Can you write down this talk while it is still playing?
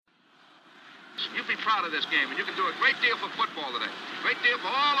You'll be proud of this game, and you can do a great deal for football today. Great deal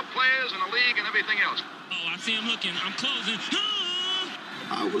for all the players in the league and everything else. Oh, I see him looking. I'm closing.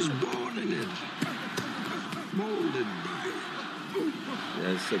 I was born in it, molded by it.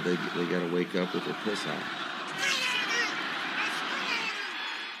 Yeah, I said they got to wake up with their piss out.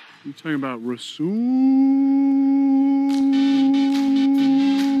 You talking about Rasul?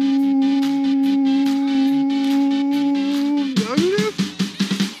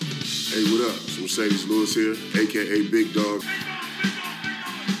 Hey, what up? It's Mercedes Lewis here, a.k.a. Big Dog.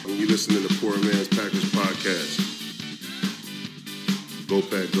 When you listen to the Poor Man's Packers podcast, go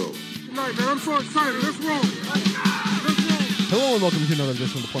Pack Go. Good night, man. I'm so excited. Let's roll. Hello and welcome to another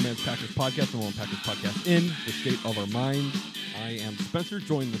edition of the Poor Man's Packers podcast, the One Packers podcast in the state of our minds. I am Spencer,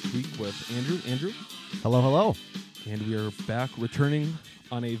 joined this week with Andrew. Andrew. Hello, hello. And we are back returning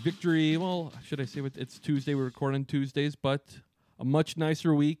on a victory. Well, should I say it's Tuesday? We record on Tuesdays, but a much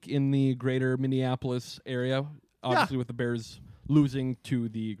nicer week in the greater Minneapolis area. Obviously, with the Bears losing to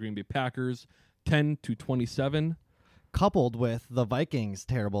the Green Bay Packers 10-27. Coupled with the Vikings'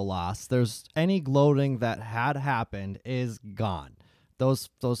 terrible loss, there's any gloating that had happened is gone. Those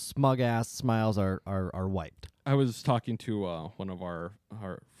smug-ass smiles are wiped. I was talking to one of our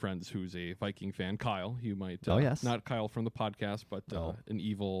friends who's a Viking fan, Kyle. You might, yes. Not Kyle from the podcast, but an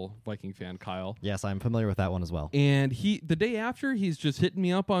evil Viking fan, Kyle. Yes, I'm familiar with that one as well. And the day after, he's just hitting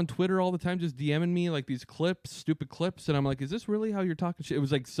me up on Twitter all the time, just DMing me like these stupid clips. And I'm like, is this really how you're talking shit? It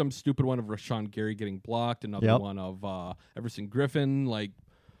was like some stupid one of Rashawn Gary getting blocked, another one of Everson Griffin, like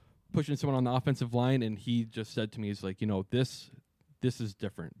pushing someone on the offensive line. And he just said to me, he's like, this is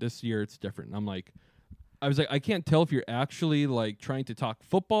different. This year it's different. And I'm like, I can't tell if you're actually like trying to talk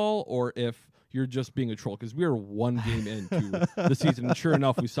football or if you're just being a troll, because we are one game into the season, and sure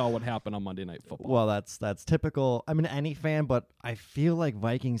enough, we saw what happened on Monday Night Football. Well, that's typical. I mean, any fan, but I feel like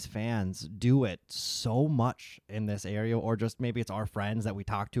Vikings fans do it so much in this area, or just maybe it's our friends that we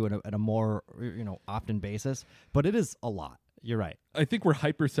talk to at a more often basis. But it is a lot. You're right. I think we're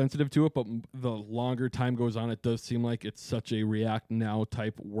hypersensitive to it, but the longer time goes on, it does seem like it's such a react now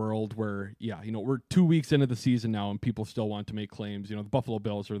type world where, we're 2 weeks into the season now and people still want to make claims. The Buffalo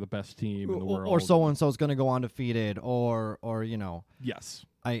Bills are the best team in the world. Or so-and-so is going to go undefeated or. Yes.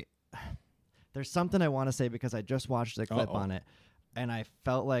 There's something I want to say because I just watched a clip on it, and I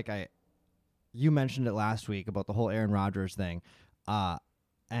felt like you mentioned it last week about the whole Aaron Rodgers thing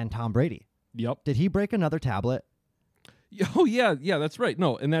and Tom Brady. Yep. Did he break another tablet? Oh yeah, that's right.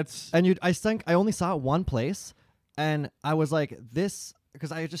 No, and I think I only saw it one place, and I was like, this,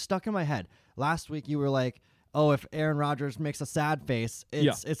 because I just stuck in my head. Last week you were like, oh, if Aaron Rodgers makes a sad face,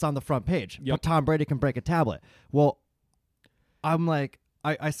 it's on the front page. Yep. But Tom Brady can break a tablet. Well, I'm like,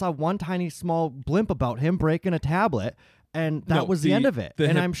 I saw one tiny small blimp about him breaking a tablet, and that was the end of it.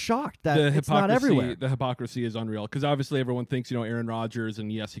 And I'm shocked that it's not everywhere. The hypocrisy is unreal, because obviously everyone thinks Aaron Rodgers,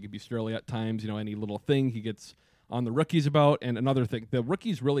 and yes, he could be surly at times. Any little thing he gets on the rookies about. And another thing, the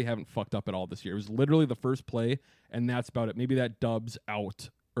rookies really haven't fucked up at all this year. It was literally the first play, and that's about it. Maybe that dubs out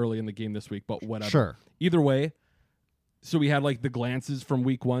early in the game this week, but whatever. Sure. Either way, so we had like the glances from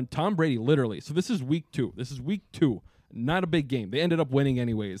week one. Tom Brady, literally. So this is week two. Not a big game. They ended up winning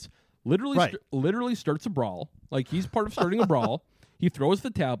anyways. Literally starts a brawl. Like, he's part of starting a brawl. He throws the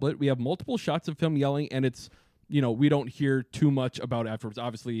tablet. We have multiple shots of him yelling, and it's, we don't hear too much about it afterwards.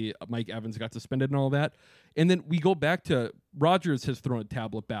 Obviously, Mike Evans got suspended and all that. And then we go back to Rodgers has thrown a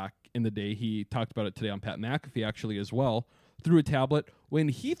tablet back in the day. He talked about it today on Pat McAfee, actually, as well. Threw a tablet. When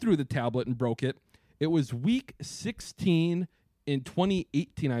he threw the tablet and broke it, it was week 16 in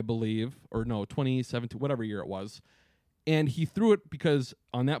 2018, I believe. Or no, 2017, whatever year it was. And he threw it because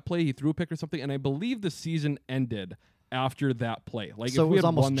on that play, he threw a pick or something. And I believe the season ended after that play. Like, so if we it was had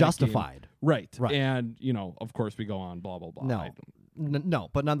almost won that justified. Game, right. And, of course, we go on, blah, blah, blah. No,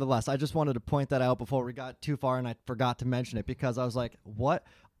 but nonetheless, I just wanted to point that out before we got too far, and I forgot to mention it because I was like, what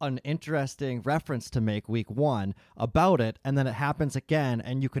an interesting reference to make week one about it, and then it happens again,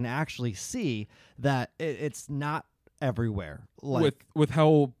 and you can actually see that it's not everywhere. Like, with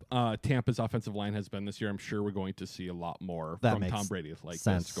how Tampa's offensive line has been this year, I'm sure we're going to see a lot more from Tom Brady like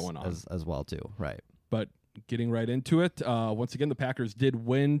this going on. As well, too, right. But getting right into it, once again, the Packers did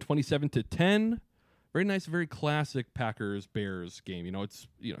win 27-10. Very nice, very classic Packers-Bears game. It's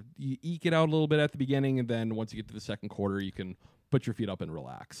you eke it out a little bit at the beginning, and then once you get to the second quarter, you can put your feet up and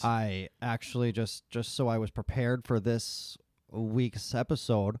relax. I actually just so I was prepared for this week's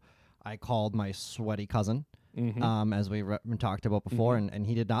episode, I called my sweaty cousin, as we talked about before, and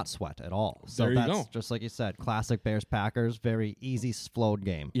he did not sweat at all. So there you that's go. Just like you said, classic Bears-Packers, very easy, flowed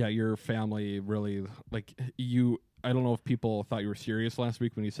game. Yeah, your family really, like, you I don't know if people thought you were serious last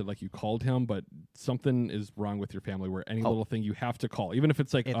week when you said like you called him, but something is wrong with your family where any little thing you have to call, even if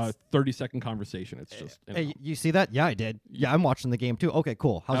it's like a 30-second conversation. It's just Hey, you see that? Yeah, I did. Yeah, I'm watching the game too. Okay,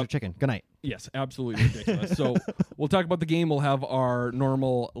 cool. How's your chicken? Good night. Yes, absolutely ridiculous. So we'll talk about the game. We'll have our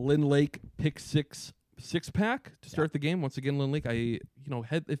normal Lynn Lake pick six pack to start the game. Once again, Lynn Lake,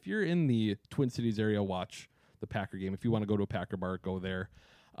 if you're in the Twin Cities area, watch the Packer game. If you want to go to a Packer bar, go there.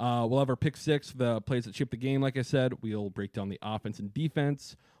 We'll have our pick six, the plays that shape the game. Like I said, we'll break down the offense and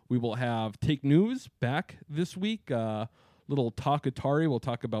defense. We will have Take News back this week. Little Talk Atari. We'll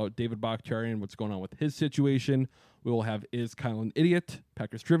talk about David Bakhtiari and what's going on with his situation. We will have Is Kyle an Idiot?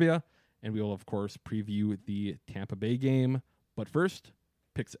 Packers Trivia. And we will, of course, preview the Tampa Bay game. But first,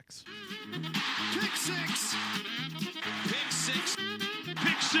 pick six. Pick six! Pick six!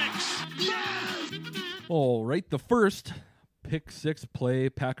 Pick six! Yes! All right, the first pick six play.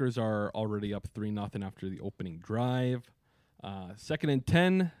 Packers are already up 3-0 after the opening drive. 2nd and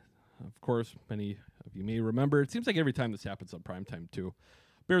 10. Of course, many of you may remember. It seems like every time this happens on primetime, too.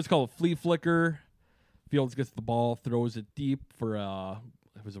 Bears call a flea flicker. Fields gets the ball, throws it deep for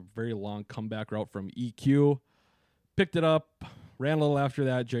it was a very long comeback route from EQ. Picked it up, ran a little after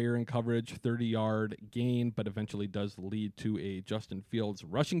that. Jair in coverage, 30-yard gain, but eventually does lead to a Justin Fields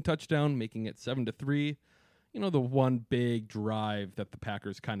rushing touchdown, making it 7-3. The one big drive that the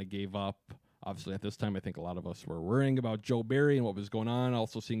Packers kind of gave up. Obviously, at this time, I think a lot of us were worrying about Joe Barry and what was going on.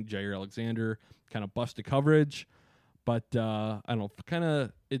 Also seeing Jair Alexander kind of bust a coverage. But I don't know,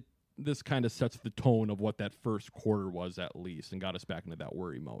 this kind of sets the tone of what that first quarter was at least and got us back into that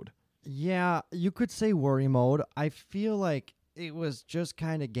worry mode. Yeah, you could say worry mode. I feel like it was just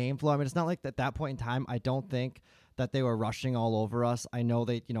kind of game flow. I mean, it's not like at that point in time, I don't think that they were rushing all over us. I know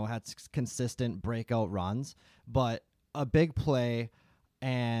they, had consistent breakout runs, but a big play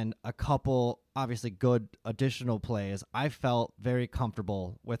and a couple obviously good additional plays, I felt very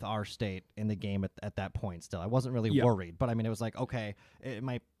comfortable with our state in the game at that point still. I wasn't really worried, but I mean, it was like, okay,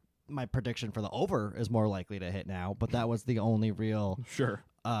 my prediction for the over is more likely to hit now, but that was the only real. Sure.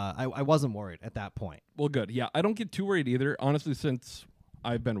 I wasn't worried at that point. Well, good. Yeah, I don't get too worried either. Honestly, since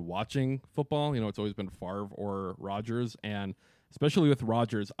I've been watching football, it's always been Favre or Rodgers, and especially with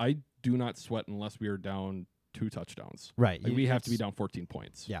Rodgers, I do not sweat unless we are down 2 touchdowns. Right. Like we have to be down 14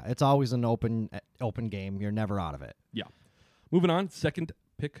 points. Yeah, it's always an open game. You're never out of it. Yeah. Moving on, second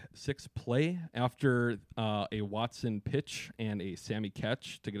pick six play after a Watson pitch and a Sammy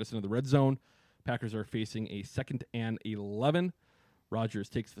catch to get us into the red zone. Packers are facing a 2nd and 11. Rodgers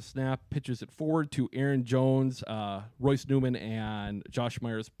takes the snap, pitches it forward to Aaron Jones. Royce Newman and Josh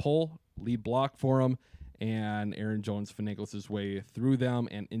Myers pull, lead block for him, and Aaron Jones finagles his way through them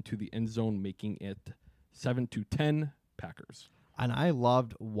and into the end zone, making it 7-10 Packers. And I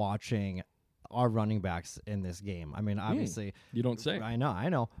loved watching our running backs in this game. I mean, obviously, you don't say. I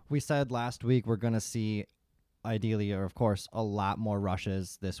know. We said last week we're going to see, ideally, or of course, a lot more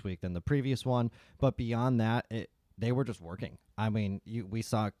rushes this week than the previous one. But beyond that, they were just working. I mean, we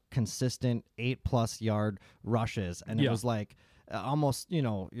saw consistent 8+ yard rushes, and it was like almost,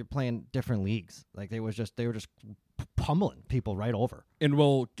 you're playing different leagues. Like they were just pummeling people right over. And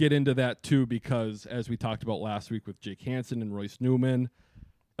we'll get into that too, because as we talked about last week with Jake Hansen and Royce Newman,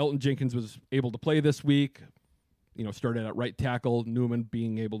 Elton Jenkins was able to play this week. Started at right tackle. Newman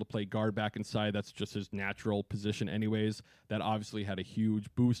being able to play guard back inside. That's just his natural position anyways. That obviously had a huge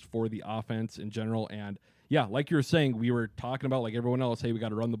boost for the offense in general. And yeah, like you were saying, we were talking about like everyone else, hey, we got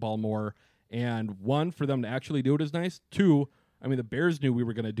to run the ball more. And 1, for them to actually do it is nice. 2, I mean, the Bears knew we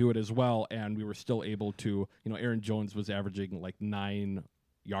were going to do it as well, and we were still able to, Aaron Jones was averaging like 9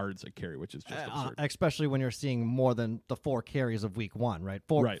 yards a carry, which is just absurd. Especially when you're seeing more than the 4 carries of week 1, right?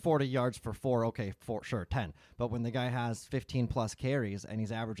 40 yards for 4, okay, 10. But when the guy has 15+ carries and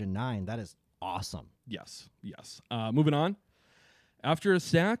he's averaging 9, that is awesome. Yes. Moving on. After a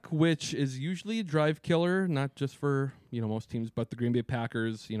sack, which is usually a drive killer, not just for, most teams, but the Green Bay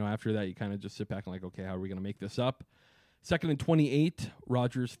Packers, after that, you kind of just sit back and like, okay, how are we going to make this up? 2nd and 28,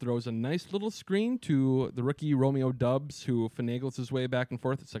 Rodgers throws a nice little screen to the rookie Romeo Doubs, who finagles his way back and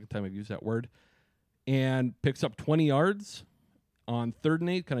forth. The second time I've used that word. And picks up 20 yards on 3rd and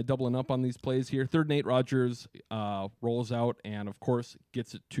 8, kind of doubling up on these plays here. 3rd and 8, Rodgers rolls out and, of course,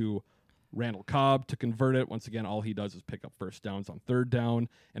 gets it to Randall Cobb to convert it. Once again, all he does is pick up first downs on 3rd down.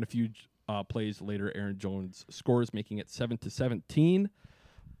 And a few plays later, Aaron Jones scores, making it 7-17.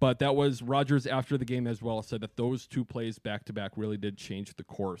 But that was Rodgers after the game as well, said that those 2 plays back-to-back really did change the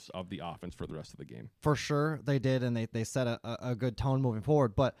course of the offense for the rest of the game. For sure they did, and they set a good tone moving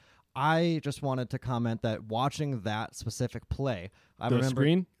forward. But I just wanted to comment that watching that specific play, I remember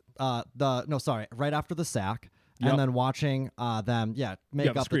screen? right after the sack, and then watching them, make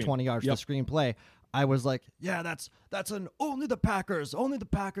up the screen. 20 yards, the screenplay, I was like, yeah, that's only the Packers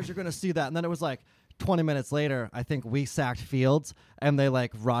are going to see that. And then it was like 20 minutes later, I think we sacked Fields, and they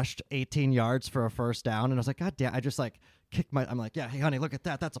like rushed 18 yards for a first down, and I was like, God damn! I just like kicked I'm like, yeah, hey honey, look at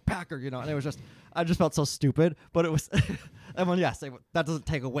that, that's a Packer, and it was just, I just felt so stupid, but it was, I mean, yes, that doesn't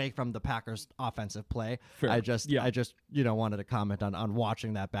take away from the Packers' offensive play. Fair. I just wanted to comment on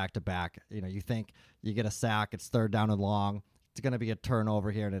watching that back to back. You think you get a sack, it's third down and long, it's going to be a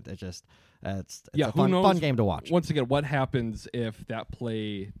turnover here, and it's a fun game to watch. Once again, what happens if that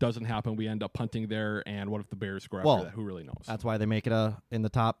play doesn't happen? We end up punting there, and what if the Bears score after that? Who really knows? That's why they make it in the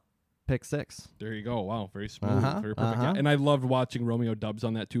top pick 6. There you go. Wow, very smooth, very perfect. Yeah. And I loved watching Romeo Dubs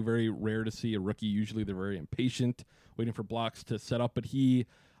on that too. Very rare to see a rookie. Usually they're very impatient, waiting for blocks to set up. But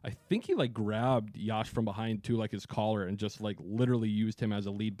I think he like grabbed Yash from behind too, like his collar, and just like literally used him as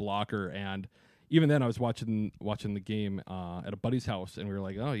a lead blocker. And even then, I was watching the game at a buddy's house, and we were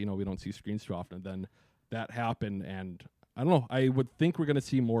like, oh, we don't see screens too often. And then that happened, and I don't know. I would think we're going to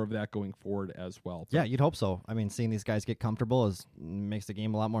see more of that going forward as well. Yeah, you'd hope so. I mean, seeing these guys get comfortable makes the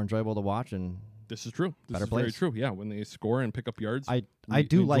game a lot more enjoyable to watch. And this is true. This better is plays. very true. Yeah, when they score and pick up yards, I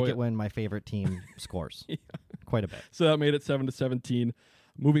do like it when my favorite team scores quite a bit. So that made it 7-17.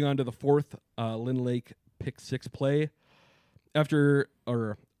 Moving on to the fourth Lynn Lake pick 6 play.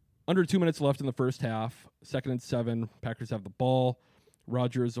 Under 2 minutes left in the first half, 2nd and 7. Packers have the ball.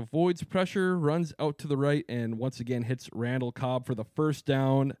 Rodgers avoids pressure, runs out to the right, and once again hits Randall Cobb for the first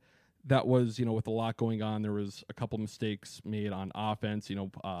down. That was, with a lot going on, there was a couple mistakes made on offense.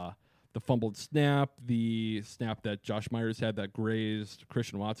 The fumbled snap, the snap that Josh Myers had that grazed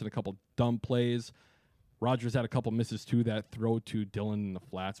Christian Watson, a couple dumb plays. Rodgers had a couple misses too. That throw to Dylan in the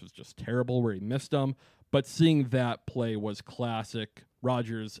flats was just terrible where he missed them. But seeing that play was classic.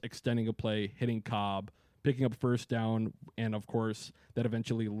 Rodgers extending a play, hitting Cobb, picking up first down, and of course that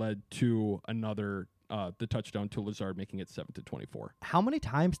eventually led to another the touchdown to Lazard, making it 7-24. How many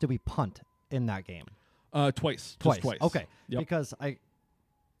times did we punt in that game? Twice. Twice. Twice. Okay. Yep. Because I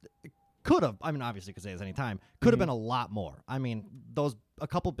could have. I mean, obviously, because there's any time could have been a lot more. I mean, a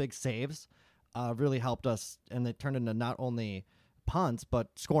couple big saves really helped us, and they turned into not only punts but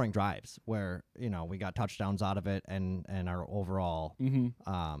scoring drives where we got touchdowns out of it, and our overall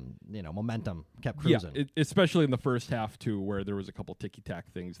momentum kept cruising. Yeah, especially in the first half too, where there was a couple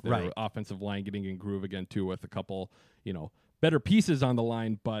ticky-tack things there. Right. Offensive line getting in groove again too, with a couple better pieces on the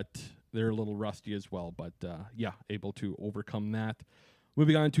line, but they're a little rusty as well. But able to overcome that.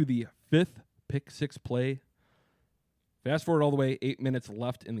 Moving on to the 5th pick 6 play. Fast forward all the way, 8 minutes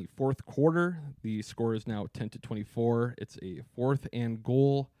left in the fourth quarter. The score is now 10-24. It's a 4th and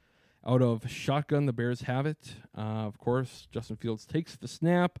goal out of shotgun. The Bears have it. Of course, Justin Fields takes the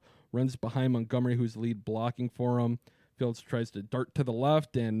snap, runs behind Montgomery, who's the lead blocking for him. Fields tries to dart to the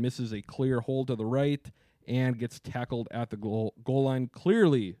left and misses a clear hole to the right and gets tackled at the goal line.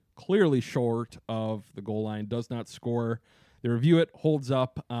 Clearly short of the goal line. Does not score. They review it, holds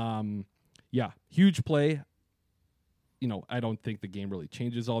up. Huge play. I don't think the game really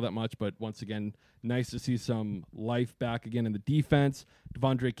changes all that much, but once again, nice to see some life back again in the defense.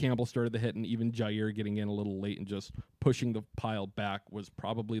 Devondre Campbell started the hit, and even Jair getting in a little late and just pushing the pile back was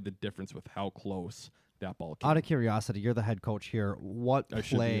probably the difference with how close that ball came. Out of curiosity, you're the head coach here. What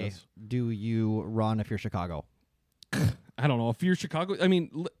play do you run if you're Chicago? I don't know. If you're Chicago, I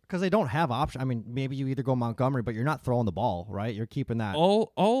mean... Because they don't have options. I mean, maybe you either go Montgomery, but you're not throwing the ball, right? You're keeping that.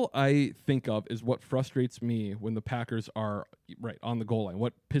 All I think of is what frustrates me when the Packers are right on the goal line.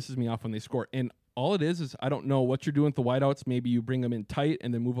 What pisses me off when they score. And all it is I don't know what you're doing with the wideouts. Maybe you bring them in tight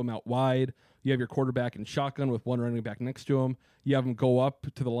and then move them out wide. You have your quarterback in shotgun with one running back next to him. You have him go up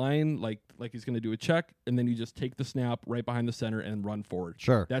to the line like he's going to do a check, and then you just take the snap right behind the center and run forward.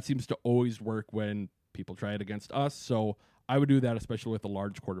 Sure. That seems to always work when people try it against us. So I would do that, especially with a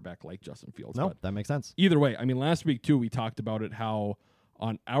large quarterback like Justin Fields. No, that makes sense. Either way, I mean, last week, too, we talked about it, how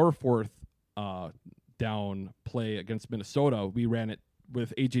on our 4th down play against Minnesota, we ran it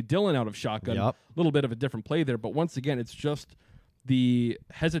with A.J. Dillon out of shotgun. Yep. A little bit of a different play there. But once again, it's just the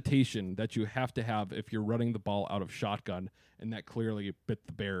hesitation that you have to have if you're running the ball out of shotgun, and that clearly bit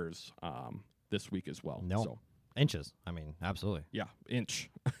the Bears this week as well. No. So. Inches. I mean, absolutely. Yeah, inch.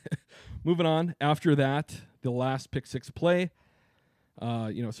 Moving on. After that, the last pick 6 play.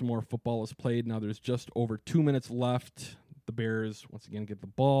 Some more football is played. Now there's just over 2 minutes left. The Bears, once again, get the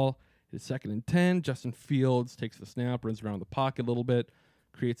ball. It's 2nd and 10. Justin Fields takes the snap, runs around the pocket a little bit,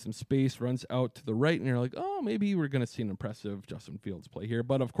 creates some space, runs out to the right, and you're like, oh, maybe we're going to see an impressive Justin Fields play here.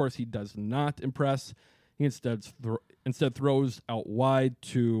 But, of course, he does not impress. He instead throws out wide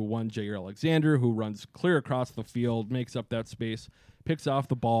to one Jair Alexander, who runs clear across the field, makes up that space, picks off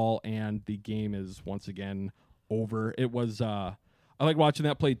the ball, and the game is once again over. It was I like watching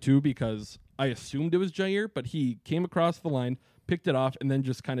that play too because I assumed it was Jair, but he came across the line, picked it off, and then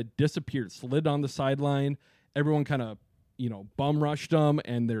just kind of disappeared, slid on the sideline. Everyone kind of, bum rushed him,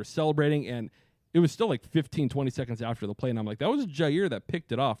 and they're celebrating, and it was still like 15, 20 seconds after the play, and I'm like, that was Jair that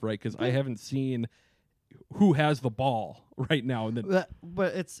picked it off, right? Because I haven't seen who has the ball right now. And then,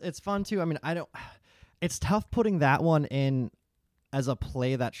 but it's fun too. I mean, it's tough putting that one in as a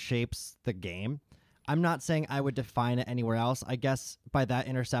play that shapes the game. I'm not saying I would define it anywhere else. I guess by that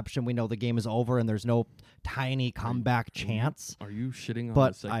interception, we know the game is over and there's no tiny comeback chance. Are you shitting on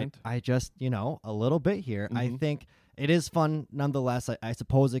but the segment? I just, a little bit here. Mm-hmm. I think it is fun nonetheless. I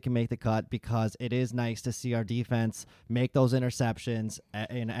suppose it can make the cut because it is nice to see our defense make those interceptions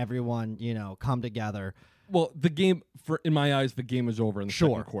and everyone, come together. Well, the game, in my eyes, the game was over in the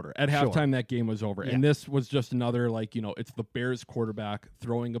second quarter. At halftime, that game was over. Yeah. And this was just another, it's the Bears quarterback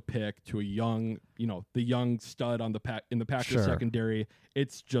throwing a pick to a young, the young stud on in the Packers secondary.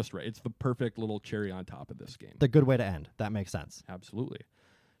 It's just right. It's the perfect little cherry on top of this game. The good way to end. That makes sense. Absolutely.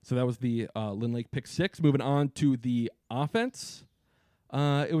 So that was the Lynn Lake pick 6. Moving on to the offense.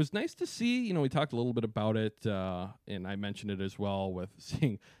 It was nice to see, we talked a little bit about it, and I mentioned it as well with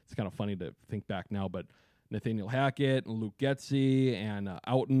seeing, it's kind of funny to think back now, but Nathaniel Hackett and Luke Getsy and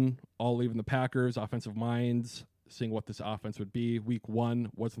Outen all leaving the Packers, offensive minds, seeing what this offense would be. Week 1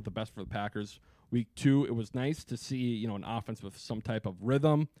 wasn't the best for the Packers. Week 2, it was nice to see, an offense with some type of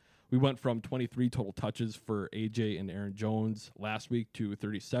rhythm. We went from 23 total touches for AJ and Aaron Jones last week to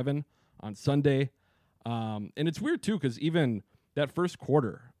 37 on Sunday. And it's weird, too, because even that first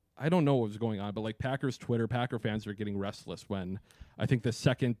quarter, I don't know what was going on, but Packers Twitter, Packer fans are getting restless when I think the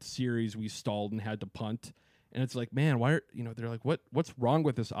second series we stalled and had to punt. And it's like, man, why are, they're like, what's wrong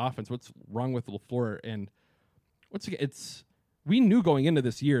with this offense? What's wrong with LaFleur? And we knew going into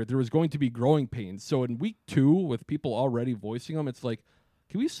this year there was going to be growing pains. So in week 2, with people already voicing them, it's like,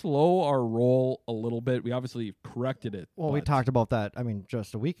 can we slow our roll a little bit? We obviously corrected it. Well, we talked about that,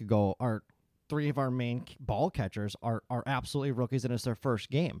 just a week ago. 3 of our main ball catchers are absolutely rookies, and it's their first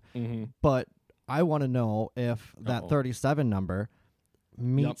game. Mm-hmm. But I want to know if that 37 number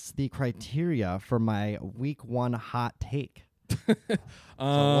meets the criteria for my week 1 hot take. So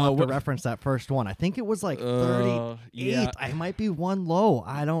we'll have to reference that first one. I think it was 38. Yeah. I might be one low.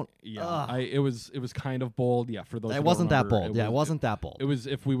 I don't. Yeah, it was kind of bold. Yeah, for those. It wasn't that bold. It wasn't that bold. It was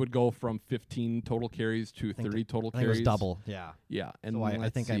if we would go from 15 total carries to 30 total carries. I think it was double. Yeah. Yeah, and so I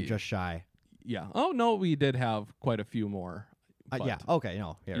think I'm just shy. Yeah. Oh no, we did have quite a few more. Yeah. Okay.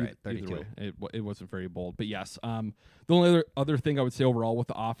 No. Yeah. Right. 32. Way, it wasn't very bold, but yes. The only other thing I would say overall with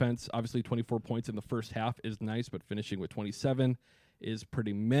the offense, obviously 24 points in the first half is nice, but finishing with 27 is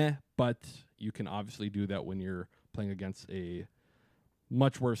pretty meh. But you can obviously do that when you're playing against a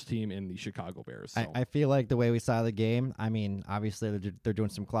much worse team in the Chicago Bears. So. I feel like the way we saw the game, obviously they're doing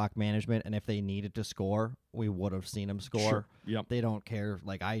some clock management, and if they needed to score, we would have seen them score. Sure. Yep. They don't care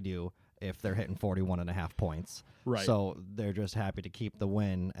like I do if they're hitting 41.5 points. Right. So they're just happy to keep the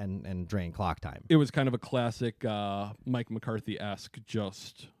win and drain clock time. It was kind of a classic Mike McCarthy-esque,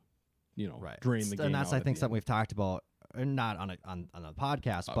 just, drain the game. And that's, I think, something we've talked about, not on a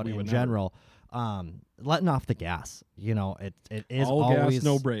podcast, but in general, letting off the gas. It is all always gas,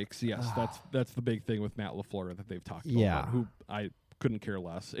 no brakes. Yes, that's the big thing with Matt LaFleur that they've talked about. Who I couldn't care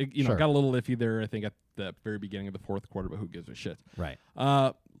less. It, got a little iffy there, I think, at the very beginning of the fourth quarter, but who gives a shit? Right.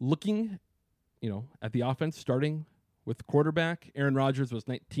 Looking, at the offense, starting with the quarterback, Aaron Rodgers was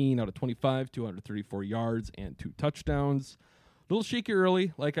 19 out of 25, 234 yards and 2 touchdowns. A little shaky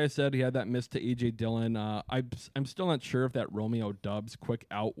early. Like I said, he had that miss to A.J. Dillon. I'm still not sure if that Romeo Doubs quick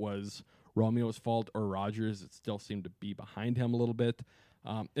out was Romeo's fault or Rodgers. It still seemed to be behind him a little bit.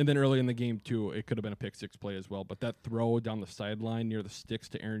 And then early in the game, too, it could have been a pick-6 play as well. But that throw down the sideline near the sticks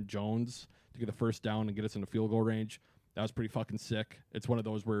to Aaron Jones to get the first down and get us in the field goal range, that was pretty fucking sick. It's one of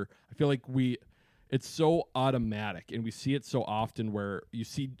those where I feel like it's so automatic, and we see it so often where you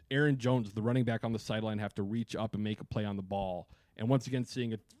see Aaron Jones, the running back on the sideline, have to reach up and make a play on the ball. And once again,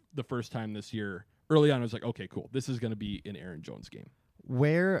 seeing it the first time this year, early on, I was like, okay, cool. This is going to be an Aaron Jones game.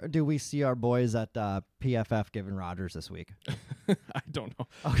 Where do we see our boys at PFF giving Rodgers this week? I don't know.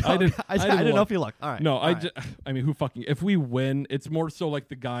 Okay. I didn't know if you looked. All right. No, All right. Who fucking, if we win, it's more so like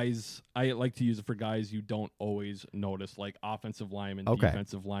the guys, I like to use it for guys you don't always notice, like offensive linemen,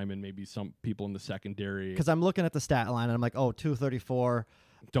 defensive linemen, maybe some people in the secondary. Because I'm looking at the stat line and I'm like, 234.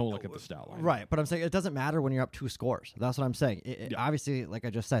 Don't look at the stat line. Right. But I'm saying it doesn't matter when you're up 2 scores. That's what I'm saying. Obviously, like I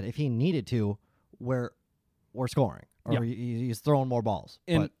just said, if he needed to, where we're scoring, or he's throwing more balls.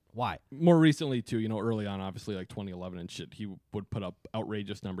 And but why? More recently, too, early on, obviously, like 2011 and shit, he would put up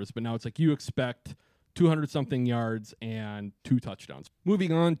outrageous numbers. But now it's like you expect 200-something yards and 2 touchdowns.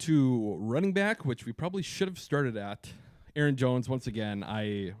 Moving on to running back, which we probably should have started at. Aaron Jones, once again,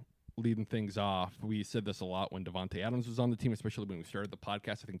 leading things off. We said this a lot when Davante Adams was on the team, especially when we started the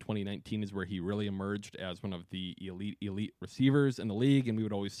podcast. I think 2019 is where he really emerged as one of the elite receivers in the league, and we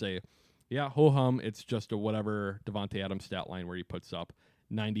would always say, yeah, ho-hum, it's just a whatever Davante Adams stat line where he puts up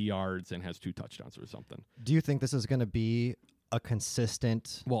 90 yards and has 2 touchdowns or something. Do you think this is going to be a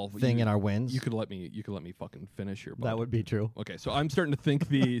consistent thing in our wins? You could let me fucking finish here, bud. That would be true. Okay, so I'm starting to think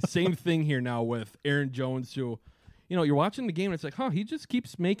the same thing here now with Aaron Jones, who, you're watching the game and it's like, he just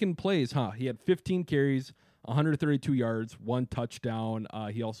keeps making plays, He had 15 carries, 132 yards, 1 touchdown.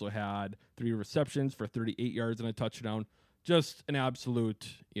 He also had 3 receptions for 38 yards and a touchdown. Just an absolute,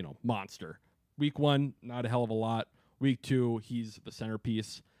 monster. Week 1, not a hell of a lot. Week 2, he's the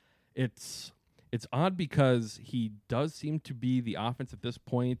centerpiece. It's odd because he does seem to be the offense at this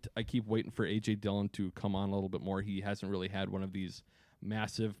point. I keep waiting for A.J. Dillon to come on a little bit more. He hasn't really had one of these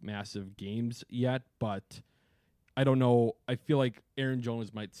massive games yet, but I don't know. I feel like Aaron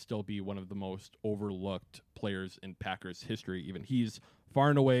Jones might still be one of the most overlooked players in Packers history. Even he's far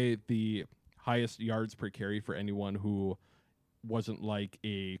and away the highest yards per carry for anyone who wasn't like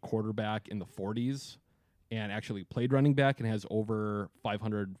a quarterback in the 40s and actually played running back and has over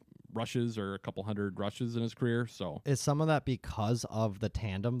 500 rushes or a couple hundred rushes in his career. So is some of that because of the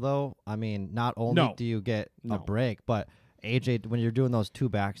tandem, though? I mean, not only do you get a break, but AJ, when you're doing those 2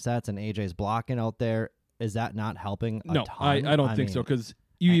 back sets and AJ's blocking out there, is that not helping a ton? I don't think so, because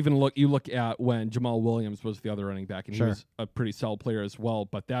you look at when Jamal Williams was the other running back, and he was a pretty solid player as well,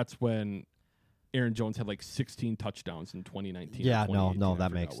 but that's when Aaron Jones had like 16 touchdowns in 2019. Yeah, no,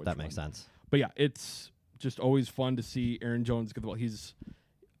 that makes sense. But yeah, it's just always fun to see Aaron Jones get the ball.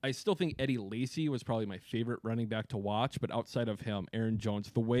 I still think Eddie Lacy was probably my favorite running back to watch, but outside of him, Aaron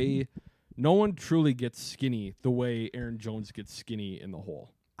Jones, the way no one truly gets skinny, the way Aaron Jones gets skinny in the hole.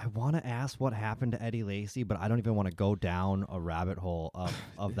 I want to ask what happened to Eddie Lacy, but I don't even want to go down a rabbit hole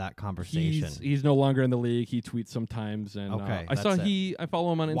of that conversation. He's no longer in the league. He tweets sometimes, and I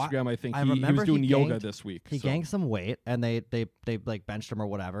follow him on Instagram. I think he was doing yoga this week. He gained some weight, and they like benched him or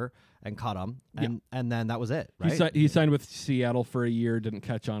whatever and cut him, and then that was it. Right? He signed with Seattle for a year, didn't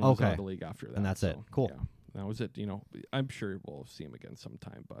catch on, was out of the league after that, and that's it. Cool. Yeah, that was it. I'm sure we'll see him again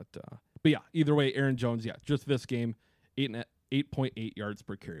sometime, but yeah, either way, Aaron Jones, just this game, 8.8 yards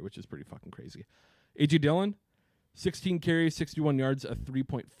per carry, which is pretty fucking crazy. A.J. Dillon, 16 carries, 61 yards, a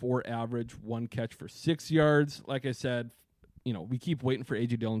 3.4 average, 1 catch for 6 yards. Like I said, we keep waiting for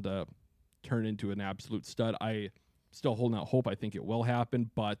A.J. Dillon to turn into an absolute stud. I still holding out hope. I think it will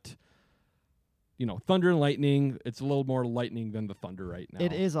happen, but Thunder and Lightning, it's a little more lightning than the Thunder right now.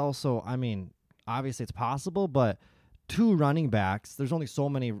 It is also, obviously it's possible, but 2 running backs, there's only so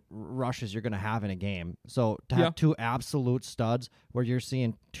many rushes you're going to have in a game. So to have 2 absolute studs where you're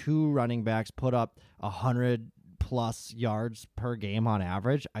seeing 2 running backs put up 100+ yards per game on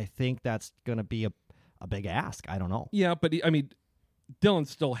average, I think that's going to be a big ask. I don't know. Yeah, but Dillon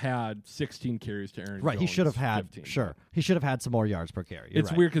still had 16 carries to Aaron Jones. Right, he should have had, 15, he should have had some more yards per carry.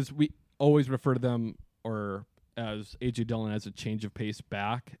 It's weird because we always refer to them as A.J. Dillon as a change of pace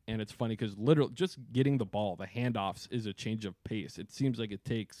back, and it's funny because literally just getting the ball, the handoffs, is a change of pace. It seems like it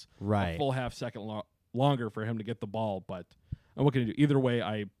takes a full half second longer for him to get the ball, but what can you do? Either way,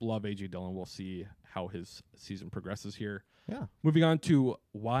 I love A.J. Dillon. We'll see how his season progresses here. Yeah. Moving on to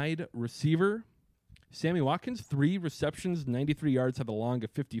wide receiver, Sammy Watkins, 3 receptions, 93 yards, had the long of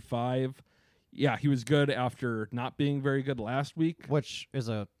 55. Yeah, he was good after not being very good last week. Which is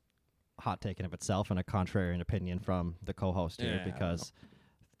a hot take in of itself and a contrarian opinion from the co-host here, because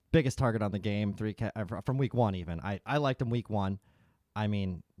biggest target on the game, from week 1 even. I liked him week 1.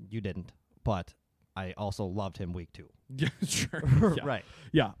 You didn't, but I also loved him week 2. Yeah, sure. Yeah. Right.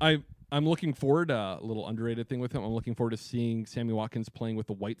 Yeah, I'm looking forward to a little underrated thing with him. I'm looking forward to seeing Sammy Watkins playing with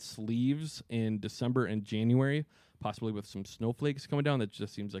the white sleeves in December and January, possibly with some snowflakes coming down. That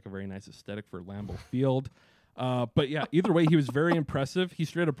just seems like a very nice aesthetic for Lambeau Field. But yeah, either way, he was very impressive. He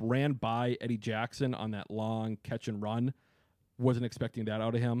straight up ran by Eddie Jackson on that long catch and run. Wasn't expecting that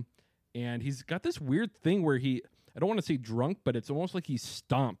out of him. And he's got this weird thing where I don't want to say drunk, but it's almost like he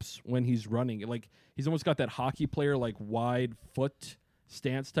stomps when he's running. Like he's almost got that hockey player, like wide foot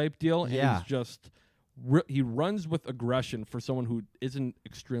stance type deal. And he's just, he runs with aggression for someone who isn't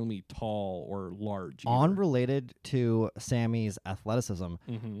extremely tall or large. Either. Unrelated to Sammy's athleticism,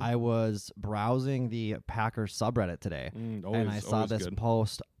 I was browsing the Packers subreddit today, and I saw this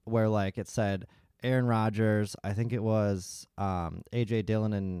post where it said Aaron Rodgers, I think it was A.J.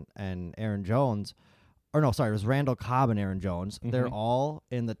 Dillon and Aaron Jones. Or no, sorry, it was Randall Cobb and Aaron Jones. Mm-hmm. They're all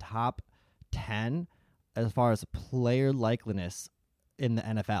in the top 10 as far as player likeliness in the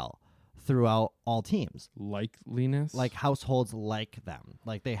NFL throughout all teams. Likeliness? Like households like them.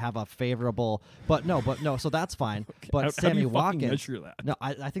 Like they have a favorable, but no, so that's fine. Okay. But How Sammy do you fucking Watkins, measure that? no,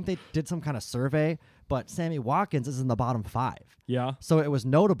 I think they did some kind of survey, but Sammy Watkins is in the bottom 5. Yeah. So it was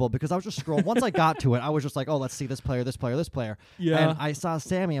notable because I was just scrolling. Once I got to it, I was just like, oh, let's see this player, this player, this player. Yeah. And I saw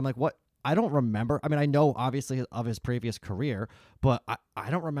Sammy. I'm like, what? I don't remember. I mean, I know obviously of his previous career, but I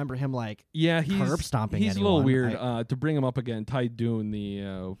don't remember him like curb stomping He's anyone. a little weird. To bring him up again, Ty Dune,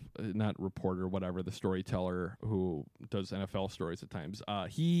 the not reporter, whatever, the storyteller who does NFL stories at times.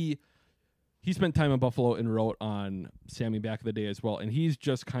 He spent time in Buffalo and wrote on Sammy back in the day as well, and he's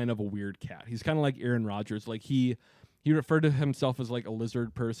just kind of a weird cat. He's kind of like Aaron Rodgers. Like he referred to himself as like a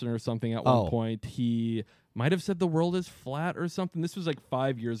lizard person or something at one point. He might have said the world is flat or something. This was like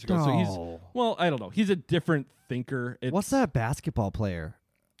 5 years ago. So well, I don't know. He's a different thinker. What's that basketball player?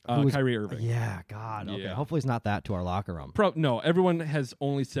 Kyrie Irving. Yeah, God. Okay. Yeah. Hopefully he's not that to our locker room. No, everyone has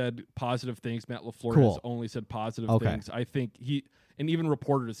only said positive things. Matt LaFleur has only said positive things. I think and even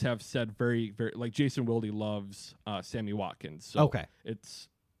reporters have said very, very, like Jason Wilde loves Sammy Watkins. So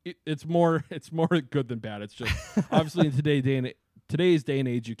it's more good than bad. It's just obviously in today's day and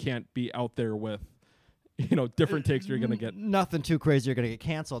age, you can't be out there with different takes you're going to get. Nothing too crazy. You're going to get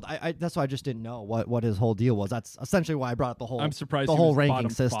canceled. I that's why I just didn't know what his whole deal was. That's essentially why I brought up the whole. I'm surprised the he whole was ranking bottom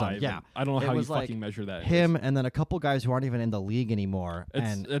system. 5, Yeah, I don't know how you like fucking measure that. Him and then a couple guys who aren't even in the league anymore.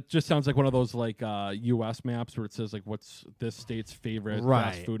 It just sounds like one of those like U.S. maps where it says like what's this state's favorite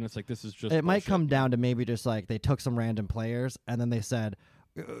fast food, and it's like this is just. It might come down to maybe just like they took some random players and then they said,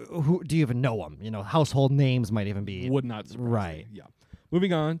 "Who do you even know them?" Household names might even be. Would not surprise me. Yeah.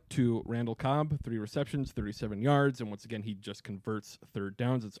 Moving on to Randall Cobb, 3 receptions, 37 yards, and once again, he just converts third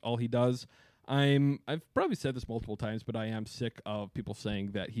downs. That's all he does. I've probably said this multiple times, but I am sick of people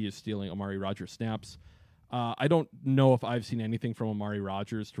saying that he is stealing Amari Rodgers snaps. I don't know if I've seen anything from Amari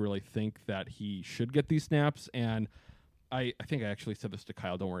Rodgers to really think that he should get these snaps, and I think I actually said this to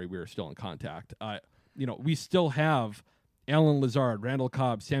Kyle. Don't worry, we are still in contact. We still have Alan Lazard, Randall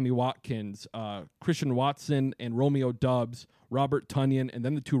Cobb, Sammy Watkins, Christian Watson, and Romeo Doubs, Robert Tonyan, and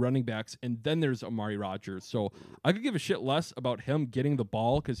then the 2 running backs, and then there's Amari Rodgers. So I could give a shit less about him getting the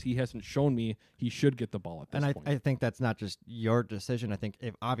ball because he hasn't shown me he should get the ball at this point. I think that's not just your decision. I think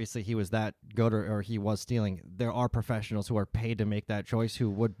if obviously he was that good or he was stealing, there are professionals who are paid to make that choice who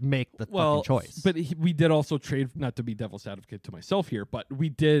would make the fucking choice. But we did also trade, not to be devil's advocate to myself here, but we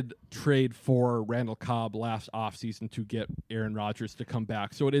did trade for Randall Cobb last offseason to get Aaron Rodgers to come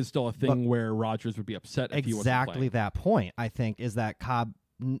back. So it is still a thing where Rodgers would be upset if he wasn't playing. Exactly that point, I think, is that Cobb.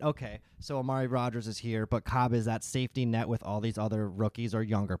 Okay, so Amari Rodgers is here, but Cobb is that safety net with all these other rookies or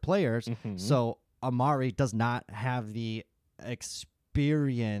younger players. Mm-hmm. So Amari does not have the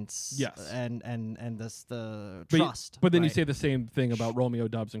experience, and the trust. But then you say the same thing about Romeo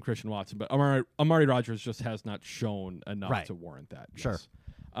Doubs and Christian Watson. But Amari Rodgers just has not shown enough to warrant that. Sure.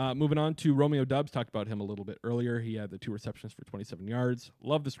 Yes. Moving on to Romeo Doubs, talked about him a little bit earlier. He had the 2 receptions for 27 yards.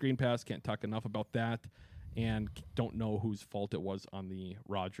 Love the screen pass. Can't talk enough about that. And don't know whose fault it was on the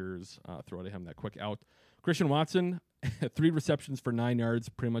Rodgers throw to him, that quick out. Christian Watson, 3 receptions for 9 yards,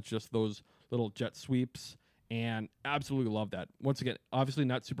 pretty much just those little jet sweeps, and absolutely love that. Once again, obviously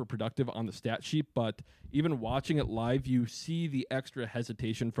not super productive on the stat sheet, but even watching it live, you see the extra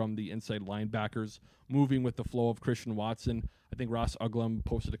hesitation from the inside linebackers moving with the flow of Christian Watson. I think Ross Uglum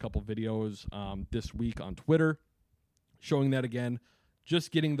posted a couple videos this week on Twitter showing that again.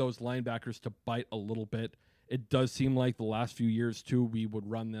 Just getting those linebackers to bite a little bit. It does seem like the last few years, too, we would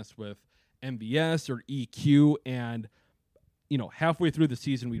run this with MVS or EQ, and, halfway through the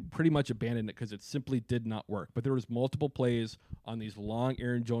season, we pretty much abandoned it because it simply did not work. But there was multiple plays on these long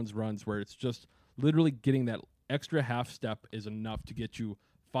Aaron Jones runs where it's just literally getting that extra half step is enough to get you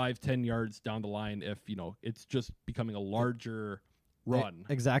 5-10 yards down the line if, it's just becoming a larger run.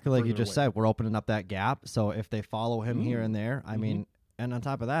 Exactly like you just said. We're opening up that gap. So if they follow him here and there, I mean, and on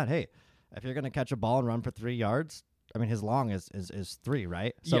top of that, hey, if you're going to catch a ball and run for 3 yards, I mean, his long is 3,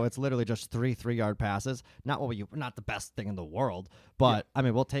 right? So it's literally just 3 3-yard passes. Not the best thing in the world, but I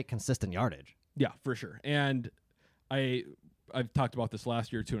mean, we'll take consistent yardage. Yeah, for sure. And I've talked about this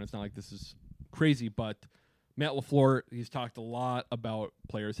last year too, and it's not like this is crazy, but Matt LaFleur, he's talked a lot about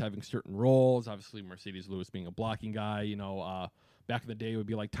players having certain roles. Obviously, Mercedes Lewis being a blocking guy. Back in the day, it would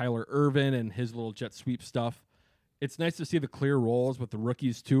be like Tyler Ervin and his little jet sweep stuff. It's nice to see the clear roles with the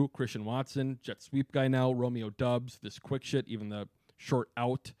rookies, too. Christian Watson, jet sweep guy now. Romeo Doubs, this quick shit, even the short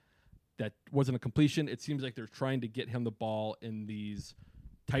out. that wasn't a completion. It seems like they're trying to get him the ball in these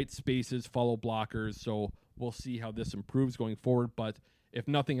tight spaces, follow blockers. So we'll see how this improves going forward. But if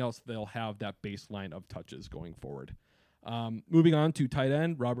nothing else, they'll have that baseline of touches going forward. Moving on to tight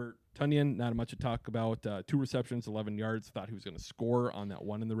end, Robert Tonyan, not much to talk about. 2 receptions, 11 yards. Thought he was going to score on that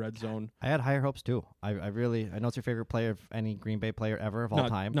one in the red zone. I had higher hopes too. I know it's your favorite player of any Green Bay player ever of all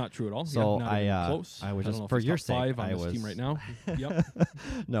time. Not true at all. So not even close. I was don't just know if for he's your top sake. 5 on I this was team right now. Yep.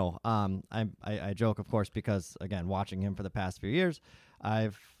 No. I joke, of course, because again, watching him for the past few years,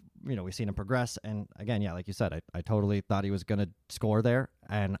 we've seen him progress, and again, yeah, like you said, I totally thought he was going to score there,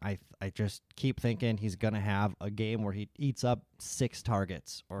 and I just keep thinking he's going to have a game where he eats up 6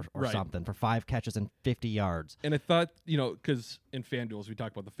 targets or Right. something for 5 catches and 50 yards. And I thought, because in FanDuels, we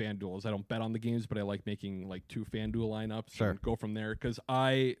talk about the FanDuels. I don't bet on the games, but I like making like 2 FanDuel lineups Sure. and go from there. Because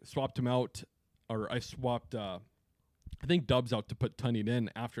I swapped him out, or I swapped, I think Dubs out to put Tonyan in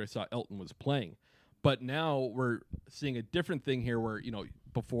after I saw Elton was playing. But now we're seeing a different thing here where,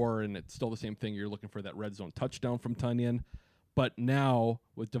 before, and it's still the same thing, you're looking for that red zone touchdown from Tonyan. But now,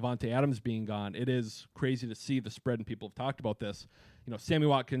 with Devontae Adams being gone, it is crazy to see the spread, and people have talked about this. Sammy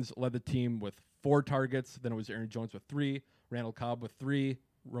Watkins led the team with 4 targets. Then it was Aaron Jones with 3, Randall Cobb with 3,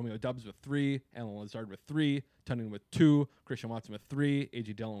 Romeo Doubs with 3, Alan Lazard with 3, Tonyan with 2, Christian Watson with 3,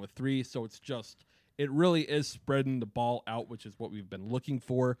 A.J. Dillon with 3. So it really is spreading the ball out, which is what we've been looking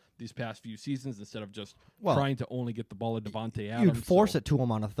for these past few seasons, instead of just trying to only get the ball to Devontae Adams. You'd force it to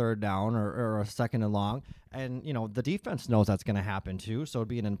him on a 3rd down or a 2nd and long, and the defense knows that's going to happen too, so it'd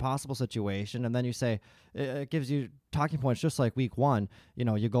be an impossible situation. And then you say it gives you talking points, just like week 1.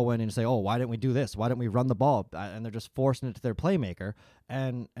 You go in and say, oh, why didn't we do this? Why didn't we run the ball? And they're just forcing it to their playmaker,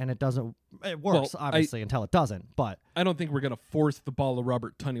 and it doesn't. It works obviously until it doesn't. But I don't think we're going to force the ball to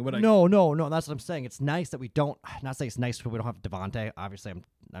Robert Tonyan. No. That's what I'm saying. It's nice that we don't. Not saying it's nice that we don't have Devontae. Obviously,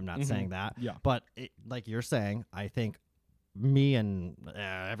 I'm not saying that. Yeah. But like you're saying, I think me and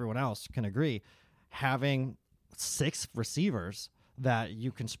everyone else can agree, having 6 receivers that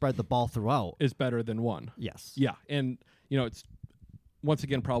you can spread the ball throughout is better than 1. Yes. Yeah, and it's once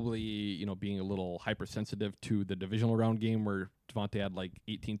again probably being a little hypersensitive to the divisional round game where Devontae had like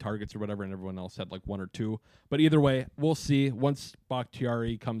 18 targets or whatever, and everyone else had like 1 or 2. But either way, we'll see. Once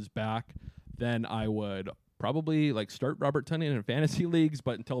Bakhtiari comes back, then I would probably start Robert Tonyan in fantasy leagues.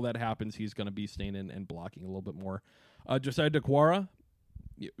 But until that happens, he's going to be staying in and blocking a little bit more. Josiah DeQuara,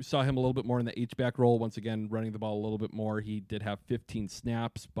 we saw him a little bit more in the H-back role. Once again, running the ball a little bit more. He did have 15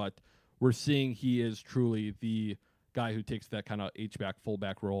 snaps, but we're seeing he is truly the guy who takes that kind of H-back,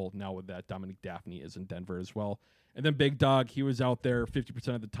 fullback role now with that Dominic Daphne is in Denver as well. And then Big Dog, he was out there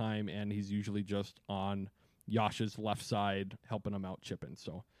 50% of the time, and he's usually just on Yash's left side, helping him out, chipping.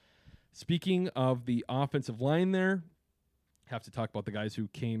 So speaking of the offensive line there, have to talk about the guys who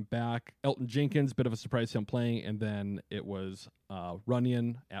came back. Elton Jenkins, bit of a surprise him playing, and then it was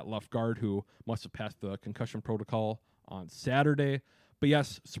Runyon at left guard who must have passed the concussion protocol on Saturday. But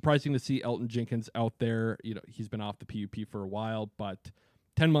yes, surprising to see Elton Jenkins out there. He's been off the PUP for a while, but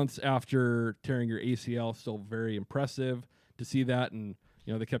 10 months after tearing your ACL, still very impressive to see that. And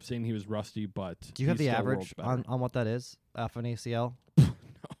they kept saying he was rusty, but do you have the average on what that is off an ACL?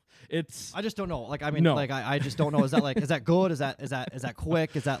 I just don't know. I just don't know. Is that is that good? Is that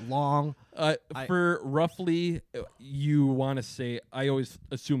quick? Is that long? For roughly, you want to say, I always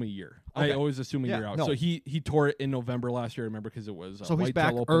assume a year. Okay. I always assume a year out. No. So he tore it in November last year, I remember, because it was so he's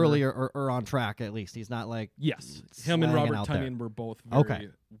back earlier or on track at least. He's not yes. Him and Robert Tonyan were both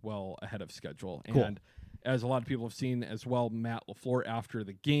very well ahead of schedule. Cool. And as a lot of people have seen as well, Matt LaFleur after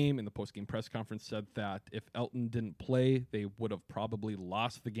the game in the post-game press conference said that if Elton didn't play, they would have probably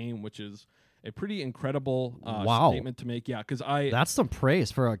lost the game, which is a pretty incredible statement to make. Yeah, because that's some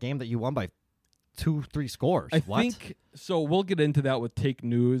praise for a game that you won by 2-3 scores. I think so. We'll get into that with Take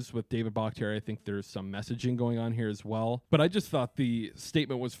News with David Bakhtiari. I think there's some messaging going on here as well. But I just thought the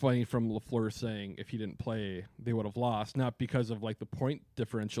statement was funny from LaFleur saying if he didn't play, they would have lost, not because of the point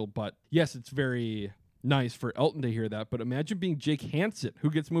differential, but yes, it's very nice for Elton to hear that, but imagine being Jake Hansen, who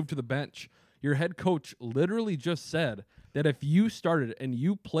gets moved to the bench. Your head coach literally just said that if you started and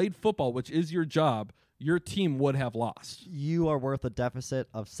you played football, which is your job, your team would have lost. You are worth a deficit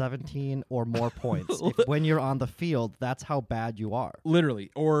of 17 or more points. When you're on the field, that's how bad you are.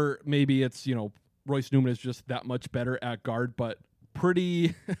 Literally. Or maybe it's, Royce Newman is just that much better at guard, but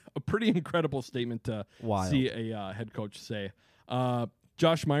a pretty incredible statement to see a head coach say.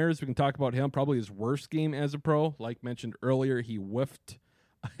 Josh Myers, we can talk about him. Probably his worst game as a pro. Like mentioned earlier, he whiffed,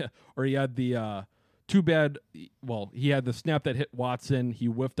 or he had the he had the snap that hit Watson. He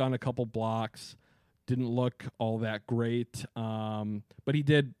whiffed on a couple blocks. didn't look all that great. But he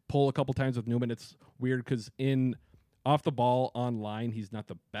did pull a couple times with Newman. It's weird because off the ball online, he's not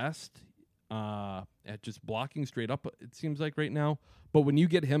the best at just blocking straight up, it seems like right now. But when you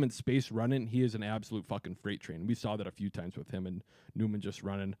get him in space running, he is an absolute fucking freight train. We saw that a few times with him and Newman just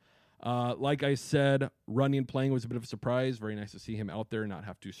running. Like I said, running and playing was a bit of a surprise. Very nice to see him out there and not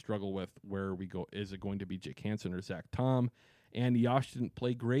have to struggle with where we go. Is it going to be Jake Hansen or Zach Tom? And Yash didn't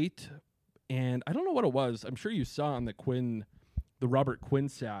play great. And I don't know what it was. I'm sure you saw on the Robert Quinn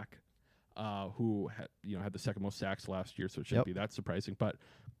sack, who had the second most sacks last year, so it shouldn't be that surprising. But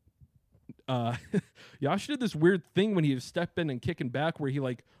Yash did this weird thing when he was stepping and kicking back where he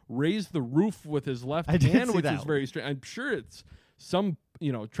like raised the roof with his left hand, which is very strange. I'm sure it's some,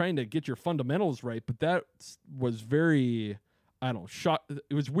 trying to get your fundamentals right, but that was very, I don't know,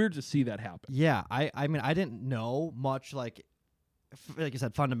 it was weird to see that happen. Yeah, I mean, I didn't know much, like you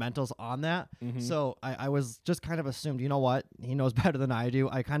said, fundamentals on that. Mm-hmm. So I was just kind of assumed, you know what, he knows better than I do.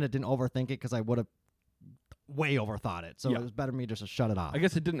 I kind of didn't overthink it because I would have way overthought it. So it was better for me just to shut it off. I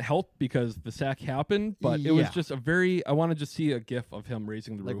guess it didn't help because the sack happened, but it was just I want to just see a gif of him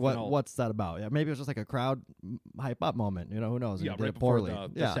raising the roof. What's that about? Yeah, maybe it was just like a crowd hype up moment. Who knows? Yeah, right before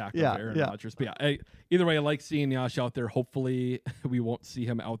the sack of Aaron Rodgers. But either way, I like seeing Yash out there. Hopefully we won't see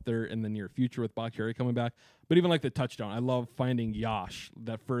him out there in the near future with Bakh coming back. But even like the touchdown, I love finding Yash,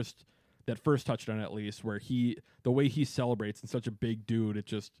 that first touchdown at least, where the way he celebrates and such a big dude, it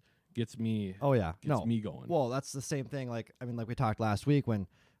just gets me. Oh yeah, me going. Well, that's the same thing. Like we talked last week when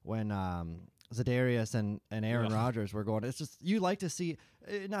Za'Darius and Aaron Rodgers were going. It's just you like to see,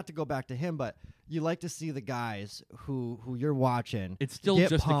 not to go back to him, but you like to see the guys who you're watching. It's still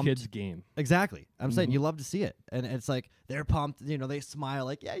just pumped. A kid's game. Exactly. I'm saying you love to see it, and it's like they're pumped. They smile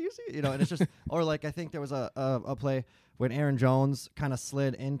like, yeah, you see it, and it's just or like I think there was a play when Aaron Jones kind of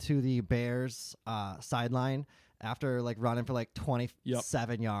slid into the Bears sideline after like running for like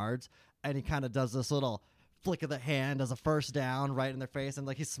 27 yards, and he kind of does this little flick of the hand as a first down right in their face, and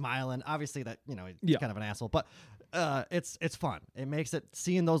like he's smiling. Obviously that he's kind of an asshole, but it's fun. It makes it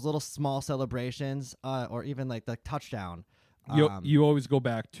seeing those little small celebrations, or even like the touchdown. You always go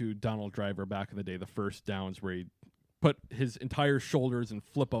back to Donald Driver back in the day, the first downs where he put his entire shoulders and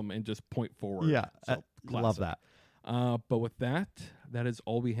flip them and just point forward. Yeah, so, love that. But with that is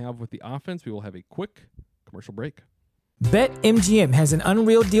all we have with the offense. We will have a quick commercial break. BetMGM has an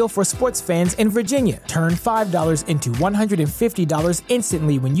unreal deal for sports fans in Virginia. Turn $5 into $150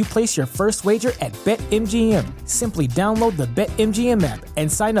 instantly when you place your first wager at BetMGM. Simply download the BetMGM app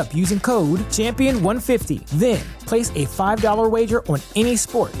and sign up using code Champion150. Then, place a $5 wager on any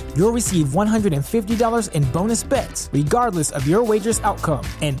sport. You'll receive $150 in bonus bets, regardless of your wager's outcome.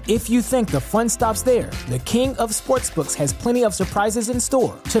 And if you think the fun stops there, the king of sportsbooks has plenty of surprises in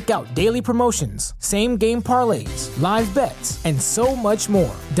store. Check out daily promotions, same-game parlays, live bets, and so much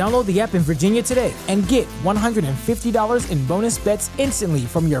more. Download the app in Virginia today and get $150 in bonus bets instantly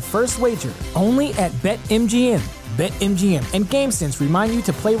from your first wager. Only at BetMGM. BetMGM and GameSense remind you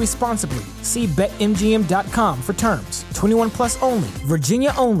to play responsibly. See BetMGM.com for terms. 21 plus only.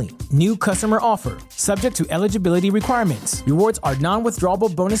 Virginia only. New customer offer. Subject to eligibility requirements. Rewards are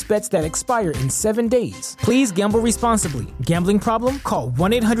non-withdrawable bonus bets that expire in 7 days. Please gamble responsibly. Gambling problem? Call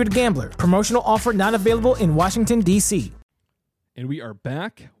 1-800-GAMBLER. Promotional offer not available in Washington, D.C. And we are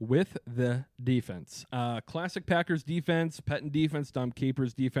back with the defense. Classic Packers defense, Pettine defense, Dom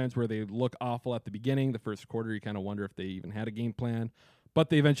Capers defense, where they look awful at the beginning. The first quarter, you kind of wonder if they even had a game plan. But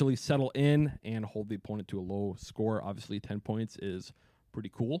they eventually settle in and hold the opponent to a low score. Obviously, 10 points is pretty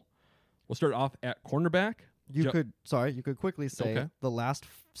cool. We'll start off at cornerback. You could quickly say the last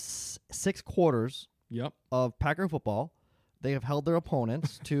 6 quarters of Packer football, they have held their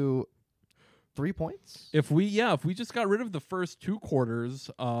opponents to 3 points. If we just got rid of the first 2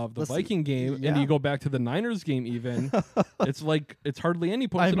 quarters of the Viking game and you go back to the Niners game even, it's like it's hardly any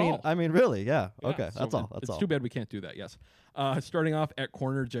points at all. I mean, really, yeah. Okay, so that's all. It's too bad we can't do that, yes. Starting off at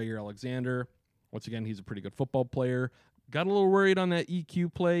corner, Jair Alexander. Once again, he's a pretty good football player. Got a little worried on that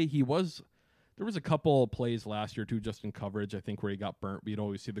EQ play. There was a couple of plays last year, too, just in coverage, I think, where he got burnt. We'd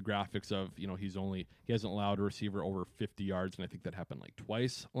always see the graphics of, he hasn't allowed a receiver over 50 yards, and I think that happened like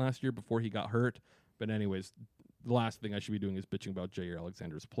twice last year before he got hurt. But anyways, the last thing I should be doing is bitching about Jair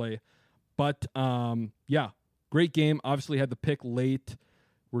Alexander's play. But, great game. Obviously had the pick late.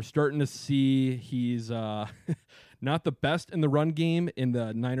 We're starting to see he's not the best in the run game. In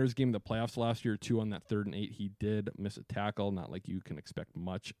the Niners game in the playoffs last year, too, on that 3rd and 8, he did miss a tackle. Not like you can expect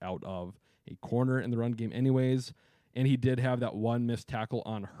much out of a corner in the run game anyways. And he did have that one missed tackle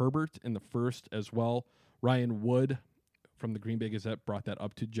on Herbert in the first as well. Ryan Wood from the Green Bay Gazette brought that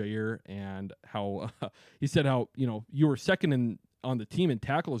up to Jair, and how he said how, you were second on the team in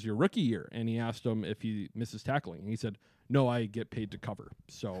tackles your rookie year, and he asked him if he misses tackling, and he said, no, I get paid to cover.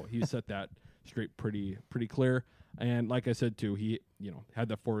 So he set that straight pretty clear. And like I said too, he had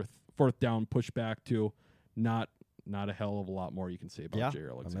the fourth down pushback too. Not a hell of a lot more you can say about Jair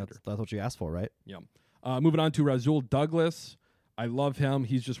Alexander. That's what you asked for, right? Yeah. Moving on to Rasul Douglas. I love him.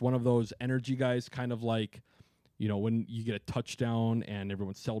 He's just one of those energy guys, kind of like, when you get a touchdown and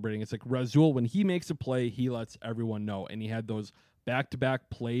everyone's celebrating. It's like Rasul, when he makes a play, he lets everyone know. And he had those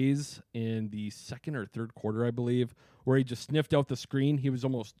back-to-back plays in the second or third quarter, I believe, where he just sniffed out the screen. He was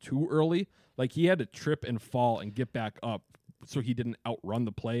almost too early. Like, he had to trip and fall and get back up so he didn't outrun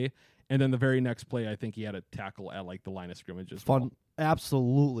the play. And then the very next play, I think he had a tackle at, like, the line of scrimmage as well.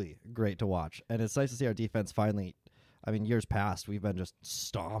 Absolutely great to watch. And it's nice to see our defense finally, years past, we've been just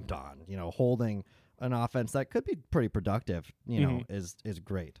stomped on, holding an offense that could be pretty productive, is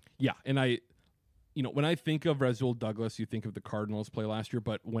great. Yeah, and when I think of Rasul Douglas, you think of the Cardinals play last year,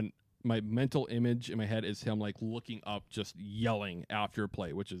 but when my mental image in my head is him, like, looking up, just yelling after a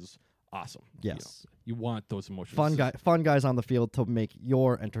play, which is awesome. Yes. You want those emotions. Fun guys on the field to make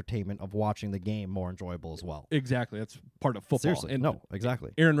your entertainment of watching the game more enjoyable as well. Exactly. That's part of football. Seriously. And no,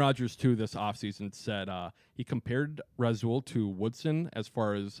 exactly. Aaron Rodgers, too, this offseason said he compared Rasul to Woodson as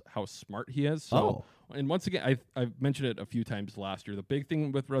far as how smart he is. So, and once again, I've mentioned it a few times last year. The big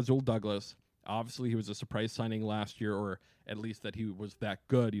thing with Rasul Douglas, obviously he was a surprise signing last year, or at least that he was that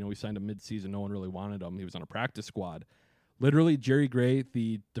good. We signed him mid-season. No one really wanted him. He was on a practice squad. Literally, Jerry Gray,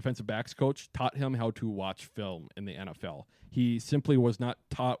 the defensive backs coach, taught him how to watch film in the NFL. He simply was not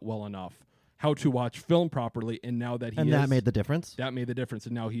taught well enough how to watch film properly, and now that that made the difference? That made the difference,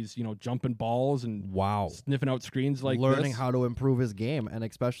 and now he's, jumping balls and wow, sniffing out screens like learning this. how to improve his game, and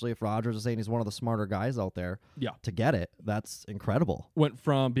especially if Rodgers is saying he's one of the smarter guys out there to get it, that's incredible. Went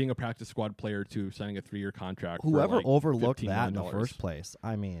from being a practice squad player to signing a 3-year contract. Whoever for like overlooked $15 that in the million. first place,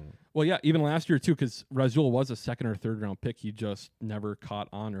 Well, yeah, even last year, too, because Rasul was a second or third round pick. He just never caught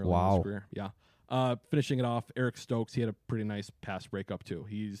on early in his career. Yeah. Finishing it off, Eric Stokes, he had a pretty nice pass breakup, too.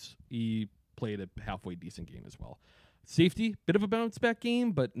 He played a halfway decent game as well. Safety, bit of a bounce back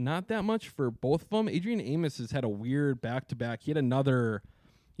game, but not that much for both of them. Adrian Amos has had a weird back-to-back. He had another,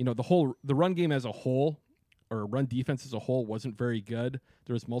 the run game as a whole, or run defense as a whole, wasn't very good.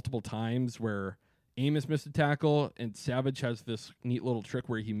 There was multiple times where Amos missed a tackle, and Savage has this neat little trick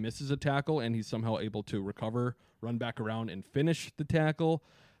where he misses a tackle, and he's somehow able to recover, run back around, and finish the tackle.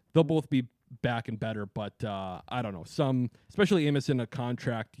 They'll both be back and better, but I don't know. Especially Amos in a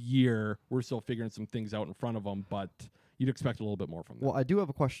contract year, we're still figuring some things out in front of him, but you'd expect a little bit more from them. Well, I do have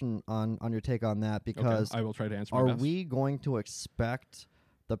a question on your take on that, because I will try to answer my best. Are we going to expect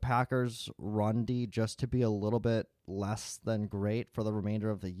the Packers' run D just to be a little bit less than great for the remainder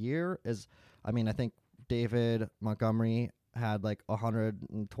of the year? I think David Montgomery had like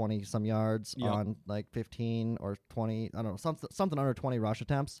 120 some yards on like 15 or 20, I don't know, something under 20 rush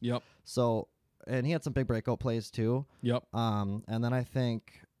attempts. Yep. So, and he had some big breakout plays too. Yep. And then I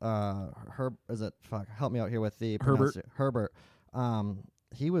think help me out here with the Herbert.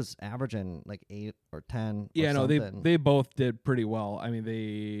 He was averaging like 8 or 10. Yeah, or no, something. they both did pretty well.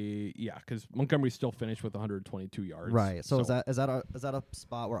 Because Montgomery still finished with 122 yards. Right. So is that a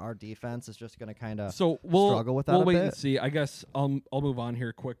spot where our defense is just going to kind of we'll struggle with that? We'll a wait bit? and see. I guess I'll move on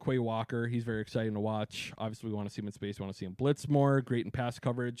here quick. Quay Walker, he's very exciting to watch. Obviously, we want to see him in space. We want to see him blitz more. Great in pass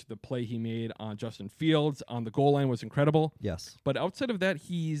coverage. The play he made on Justin Fields on the goal line was incredible. Yes. But outside of that,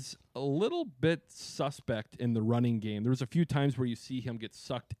 he's a little bit suspect in the running game. There was a few times where you see him get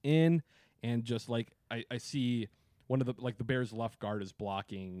sucked in, and just like I see one of the Bears left guard is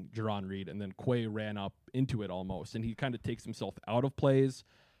blocking Jerron Reed, and then Quay ran up into it almost, and he kind of takes himself out of plays.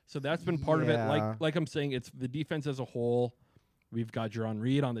 So that's been part of it. Like I'm saying, it's the defense as a whole. We've got Jerron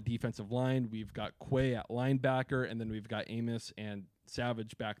Reed on the defensive line. We've got Quay at linebacker, and then we've got Amos and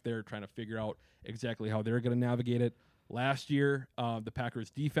Savage back there trying to figure out exactly how they're going to navigate it. Last year, the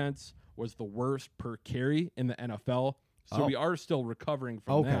Packers' defense was the worst per carry in the NFL. So we are still recovering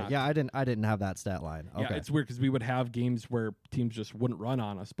from that. Okay, yeah, I didn't have that stat line. Okay. Yeah, it's weird because we would have games where teams just wouldn't run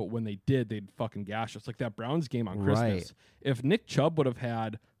on us, but when they did, they'd fucking gash us. Like that Browns game on Christmas. Right. If Nick Chubb would have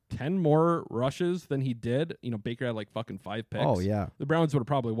had 10 more rushes than he did, Baker had like fucking 5 picks. Oh, yeah. The Browns would have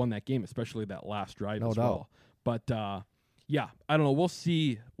probably won that game, especially that last drive as well. But, yeah, I don't know. We'll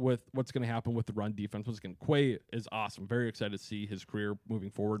see with what's going to happen with the run defense. Once again, Quay is awesome. Very excited to see his career moving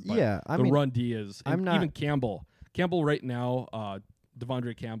forward. But the run D is even Campbell. Campbell right now,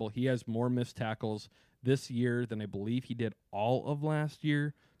 Devondre Campbell, he has more missed tackles this year than I believe he did all of last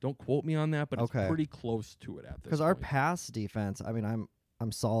year. Don't quote me on that, but Okay. it's pretty close to it at this. Because our point. pass defense, I mean,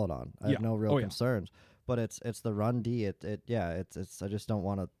 I'm solid on. I have no real Oh, yeah. concerns. But it's the run D. It's I just don't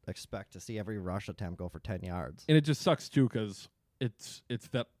want to expect to see every rush attempt go for 10 yards. And it just sucks too because it's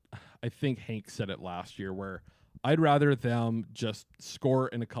that I think Hank said it last year where I'd rather them just score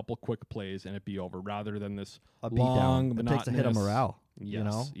in a couple quick plays and it be over rather than this A long, beatdown. It monotonous. takes a hit of morale. Yes, you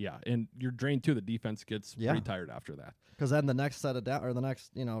know? yeah, and you're drained too. The defense gets pretty tired after that. Because then the next set of down or the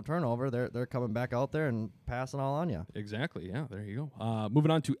next turnover, they're coming back out there and passing all on you. Exactly. Yeah. There you go.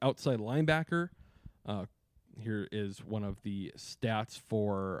 Moving on to outside linebacker. Here is one of the stats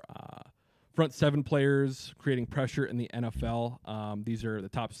for front 7 players creating pressure in the NFL. These are the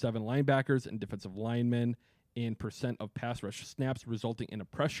top 7 linebackers and defensive linemen in % of pass rush snaps resulting in a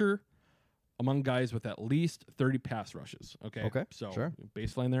pressure among guys with at least 30 pass rushes. Okay. So sure.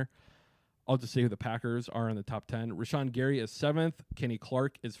 Baseline there. I'll just say who the Packers are in the top 10. Rashawn Gary is 7th. Kenny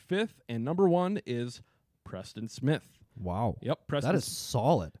Clark is 5th. And number 1 is Preston Smith. Wow. Yep. Preston. That is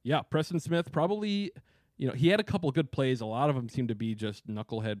solid. Yeah. Preston Smith probably, he had a couple of good plays. A lot of them seem to be just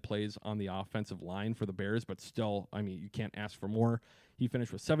knucklehead plays on the offensive line for the Bears, but still, I mean, you can't ask for more. He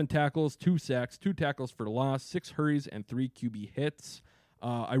finished with 7 tackles, 2 sacks, 2 tackles for loss, 6 hurries, and 3 QB hits.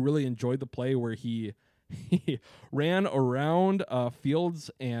 I really enjoyed the play where he ran around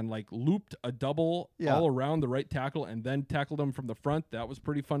Fields and looped a double all around the right tackle and then tackled him from the front. That was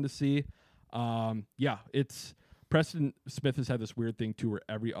pretty fun to see. It's Preston Smith has had this weird thing too where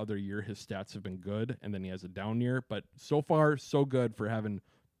every other year his stats have been good and then he has a down year, but so far so good for having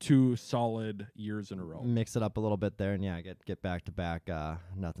 2 solid years in a row. Mix it up a little bit there and get back to back,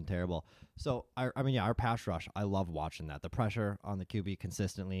 nothing terrible. So our pass rush, I love watching that. The pressure on the QB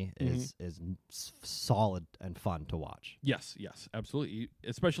consistently is solid and fun to watch. Yes, absolutely.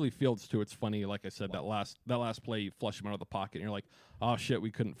 Especially Fields too. It's funny, like I said, that last play, you flush him out of the pocket, and you're like, oh shit,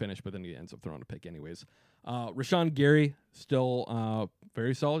 we couldn't finish, but then he ends up throwing a pick anyways. Rashawn Gary still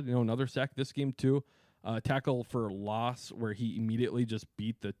very solid. Another sack this game too. Tackle for loss where he immediately just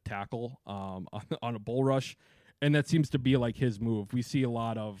beat the tackle on a bull rush, and that seems to be like his move. We see a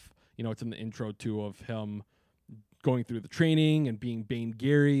lot of it's in the intro too of him going through the training and being Bane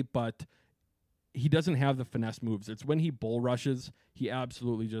Gary, but he doesn't have the finesse moves. It's when he bull rushes, he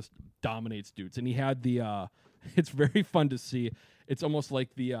absolutely just dominates dudes. And he had the it's very fun to see. It's almost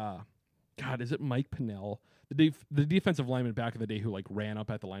like the is it Mike Pinnell? The defensive lineman back in the day who ran up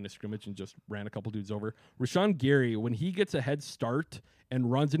at the line of scrimmage and just ran a couple dudes over. Rashawn Gary, when he gets a head start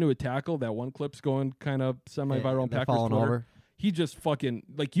and runs into a tackle, that one clip's going kind of semi-viral on Packers falling Twitter. over. He just fucking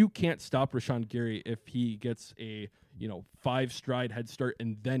you can't stop Rashawn Gary if he gets a 5-stride head start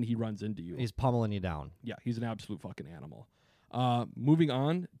and then he runs into you. He's pummeling you down. Yeah, he's an absolute fucking animal. Moving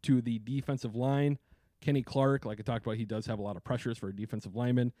on to the defensive line. Kenny Clark, like I talked about, he does have a lot of pressures for a defensive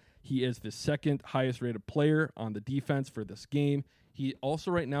lineman. He is the 2nd highest rated player on the defense for this game. He also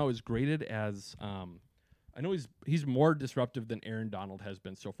right now is graded as, I know he's more disruptive than Aaron Donald has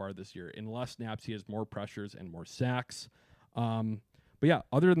been so far this year. In less snaps, he has more pressures and more sacks. But yeah,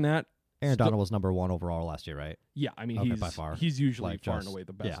 other than that, Aaron Donald was number 1 overall last year, right? Yeah, I mean, okay, by far. He's usually far and away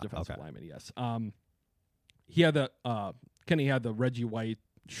the best defensive lineman, yes. He had Kenny had the Reggie White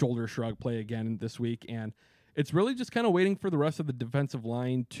shoulder shrug play again this week, and it's really just kind of waiting for the rest of the defensive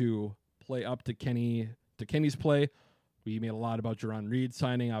line to play up to Kenny's play. We made a lot about Jerron Reed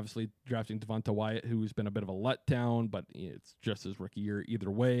signing, obviously drafting Devonta Wyatt, who's been a bit of a letdown, but it's just his rookie year either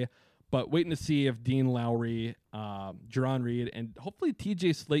way. But waiting to see if Dean Lowry, Jerron Reed, and hopefully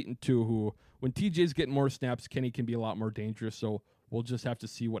TJ Slayton too, who when TJ's getting more snaps, Kenny can be a lot more dangerous. So we'll just have to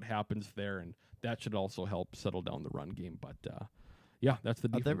see what happens there, and that should also help settle down the run game. But yeah, that's the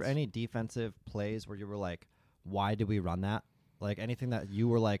defense. Are there any defensive plays where you were like, why did we run that? Like anything that you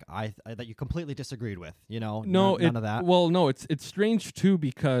were like, that you completely disagreed with, No, none of that. Well, no, it's strange too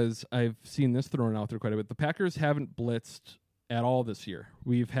because I've seen this thrown out there quite a bit. The Packers haven't blitzed at all this year.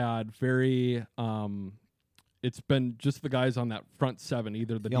 We've had very, it's been just the guys on that front 7,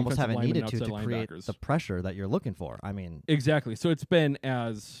 either the you almost defensive haven't linemen needed and to outside create linebackers. the pressure that you're looking for. I mean, exactly. So it's been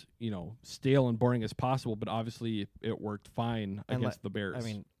as stale and boring as possible, but obviously it worked fine against the Bears. I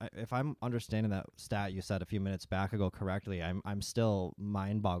mean, if I'm understanding that stat you said a few minutes back ago correctly, I'm still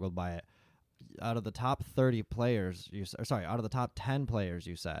mind boggled by it. Out of the top 30 players, out of the top 10 players,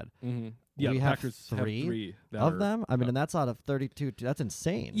 you said, yeah, we the have Packers three that of them. I mean, and that's out of 32. That's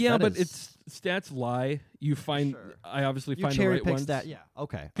insane. Yeah, that but is, it's stats lie. You find I obviously you find the cherry right pick ones. stat. Yeah,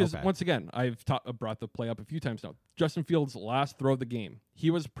 okay. Because once again, I've brought the play up a few times now. Justin Fields' last throw of the game,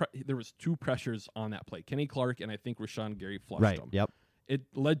 there was 2 pressures on that play. Kenny Clark and I think Rashawn Gary flushed him. Yep. it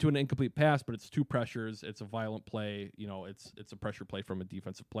led to an incomplete pass, but it's 2 pressures. It's a violent play. It's a pressure play from a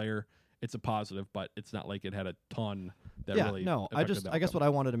defensive player. It's a positive, but it's not like it had a ton that really. No, I guess what I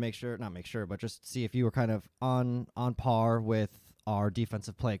wanted to not make sure, but just see if you were kind of on par with our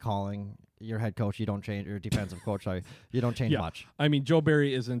defensive play calling. Your head coach, you don't change. Your defensive coach, you don't change much. I mean, Joe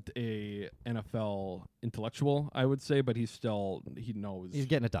Barry isn't a NFL intellectual, I would say, but he knows. He's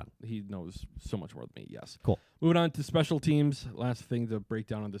getting it done. He knows so much more than me, yes. Cool. Moving on to special teams. Last thing to break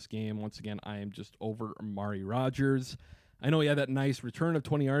down on this game. Once again, I am just over Amari Rodgers. I know he had that nice return of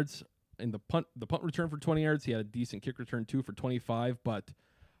 20 yards in the punt return for 20 yards. He had a decent kick return, too, for 25, but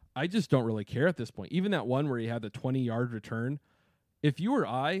I just don't really care at this point. Even that one where he had the 20-yard return, if you or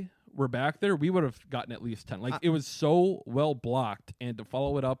I were back there, we would have gotten at least 10. Like, it was so well blocked, and to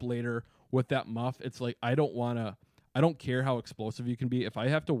follow it up later with that muff, it's like I don't care how explosive you can be. If I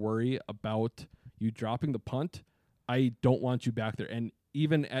have to worry about you dropping the punt, I don't want you back there. And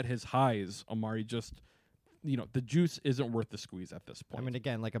even at his highs, Amari just, the juice isn't worth the squeeze at this point. I mean,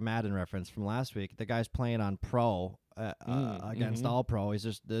 again, like a Madden reference from last week, the guy's playing on pro against all pro.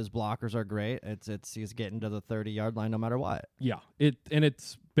 His blockers are great. He's getting to the 30-yard line no matter what. Yeah,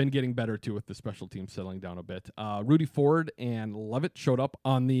 it's been getting better too with the special teams settling down a bit. Rudy Ford and Levitt showed up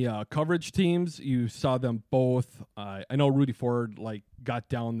on the coverage teams. You saw them both. I know Rudy Ford got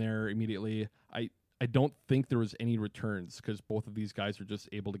down there immediately. I don't think there was any returns because both of these guys are just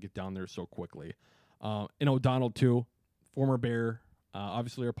able to get down there so quickly. And O'Donnell too, former Bear,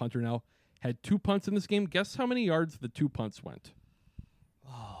 obviously our punter now, had 2 punts in this game. Guess how many yards the 2 punts went?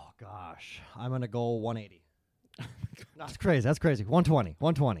 Oh gosh, I'm gonna go 180. That's crazy. That's crazy.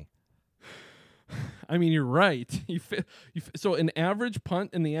 120. I mean, you're right. So an average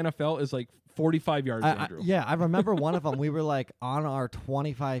punt in the NFL is like 45 yards, Andrew. I remember one of them. We were on our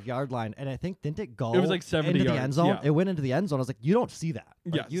 25-yard line, and I think didn't it go? It was like 70 into yards. the end zone. Yeah. It went into the end zone. I was like, you don't see that.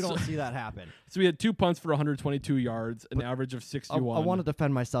 You don't so, see that happen. So we had 2 punts for 122 yards, an average of 61. I want to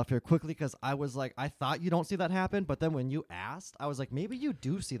defend myself here quickly because I was like, I thought you don't see that happen, but then when you asked, I was like, maybe you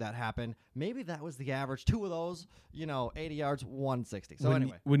do see that happen. Maybe that was the average. 2 of those, 80 yards, 160. So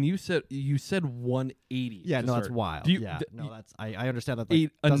anyway, when you said 180, that's wild. I understand that.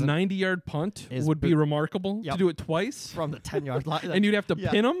 A 90-yard punt would be remarkable to do it twice from the 10-yard line, and you'd have to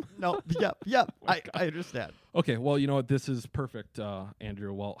pin them. No, yep. I understand. Okay, well, you know what? This is perfect,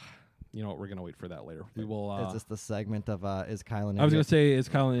 Andrew. Well, you know what? We're going to wait for that later. We will. Is this the segment of Is Kyle an Idiot? I was going to say, Is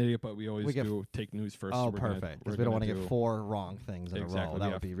Kyle an Idiot? But we always do take news first. Oh, so perfect. Because we don't want to get 4 wrong things in a row.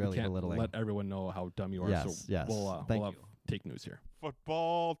 That would be really belittling. Let everyone know how dumb you are. Yes, so we'll have take news here.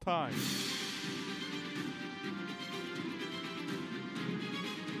 Football time.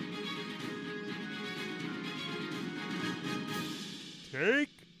 Take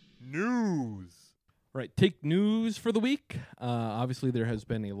news. Right, take news for the week. Obviously, there has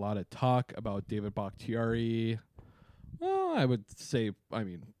been a lot of talk about David Bakhtiari. Well, I would say,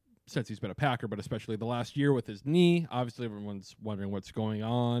 since he's been a Packer, but especially the last year with his knee. Obviously, everyone's wondering what's going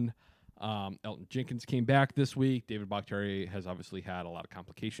on. Elton Jenkins came back this week. David Bakhtiari has obviously had a lot of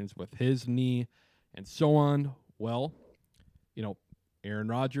complications with his knee and so on. Well, Aaron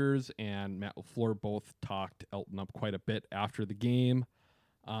Rodgers and Matt LaFleur both talked Elton up quite a bit after the game.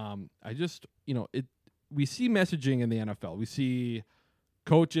 We see messaging in the NFL. We see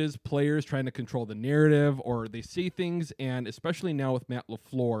coaches, players trying to control the narrative, or they say things, and especially now with Matt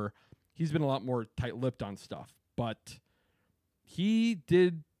LaFleur, he's been a lot more tight-lipped on stuff. But he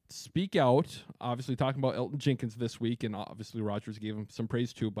did speak out, obviously talking about Elton Jenkins this week, and obviously Rodgers gave him some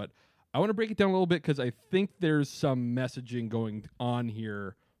praise too, but I want to break it down a little bit because I think there's some messaging going on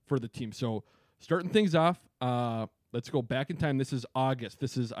here for the team. So starting things off, let's go back in time. This is August.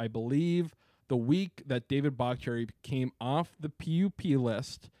 This is, I believe, the week that David Bakhtiari came off the PUP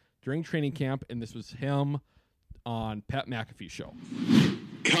list during training camp, and this was him on Pat McAfee's show.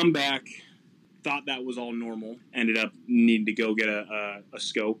 Come back, thought that was all normal, ended up needing to go get a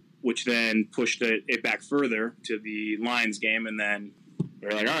scope, which then pushed it back further to the Lions game, and then we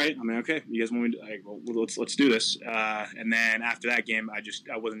were like, all right, okay, you guys want me to, well, let's do this. And then after that game,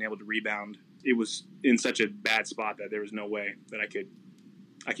 I wasn't able to rebound. It was in such a bad spot that there was no way that I could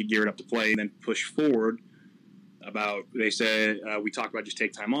gear it up to play and then push forward. They said, we talked about just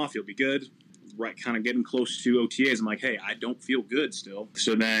take time off, you'll be good. Right, kind of getting close to OTAs, I'm like, hey, I don't feel good still.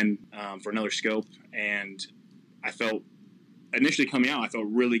 So then for another scope, and I felt, initially coming out, I felt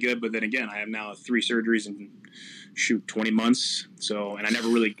really good, but then again, I have now 3 surgeries in 20 months. So, and I never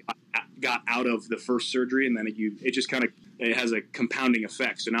really got out of the first surgery, and then it just kind of, it has a compounding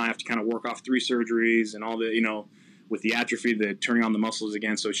effect. So now I have to kind of work off 3 surgeries and all the, with the atrophy, the turning on the muscles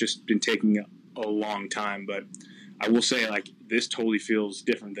again. So it's just been taking a long time, but I will say, like, this totally feels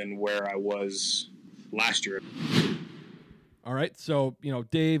different than where I was last year. All right. So,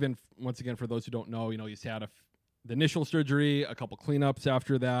 Dave, and once again, for those who don't know, he's had the initial surgery, a couple cleanups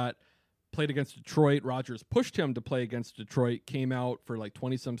after that, played against Detroit. Rodgers pushed him to play against Detroit, came out for like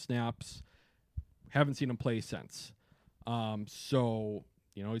 20-some snaps. Haven't seen him play since. So,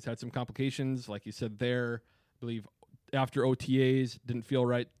 he's had some complications, like you said there. I believe after OTAs, didn't feel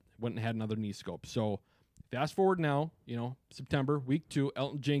right, went and had another knee scope. So, fast forward now, September, week 2,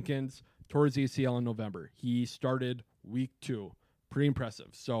 Elton Jenkins tore his ACL in November. He started week 2. Pretty impressive.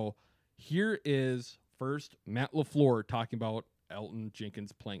 So, here is first Matt LaFleur talking about Elton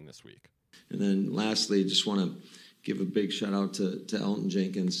Jenkins playing this week. And then lastly, just want to give a big shout out to Elton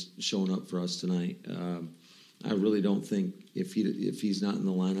Jenkins showing up for us tonight. I really don't think if he's not in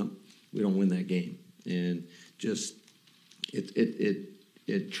the lineup, we don't win that game. And just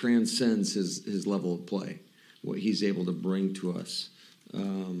it transcends his level of play, what he's able to bring to us.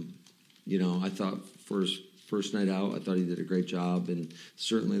 I thought first night out, I thought he did a great job, and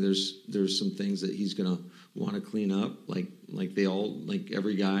certainly there's some things that he's gonna want to clean up, like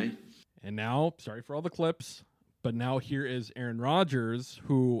every guy. And now, sorry for all the clips, but now here is Aaron Rodgers,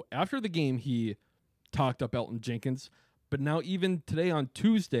 who after the game he talked up Elton Jenkins, but now even today on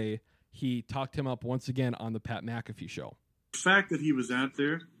Tuesday he talked him up once again on the Pat McAfee show. The fact that he was out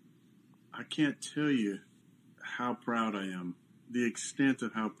there, I can't tell you how proud I am. The extent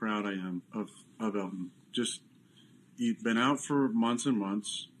of how proud I am of Elton. Just, he's been out for months and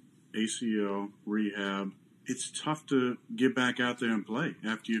months, ACL, rehab. It's tough to get back out there and play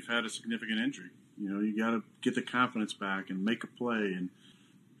after you've had a significant injury. You got to get the confidence back and make a play. And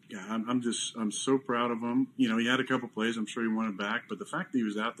yeah, I'm so proud of him. He had a couple plays. I'm sure he wanted back, but the fact that he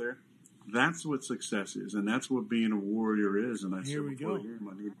was out there, that's what success is, and that's what being a warrior is. And I said before the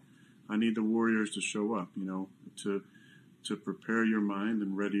game, I need the warriors to show up. To prepare your mind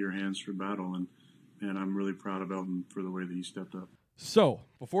and ready your hands for battle. And I'm really proud of Elton for the way that he stepped up. So,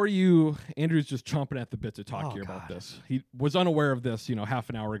 before Andrew's just chomping at the bit to talk here about this. He was unaware of this, half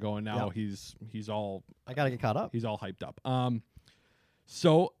an hour ago, and now he's all... I got to get caught up. He's all hyped up.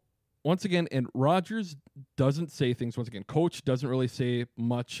 So, once again, and Rodgers doesn't say things. Once again, Coach doesn't really say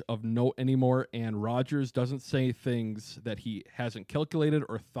much of note anymore, and Rodgers doesn't say things that he hasn't calculated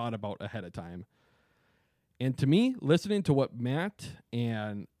or thought about ahead of time. And to me, listening to what Matt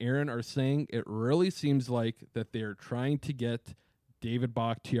and Aaron are saying, it really seems like that they're trying to get David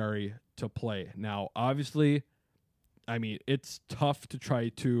Bakhtiari to play. Now, obviously, it's tough to try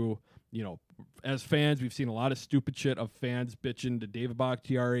to, as fans, we've seen a lot of stupid shit of fans bitching to David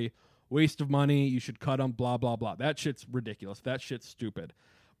Bakhtiari, waste of money, you should cut him, blah, blah, blah. That shit's ridiculous. That shit's stupid.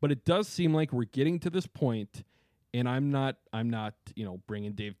 But it does seem like we're getting to this point, and I'm not,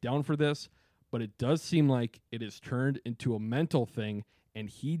 bringing Dave down for this, but it does seem like it has turned into a mental thing, and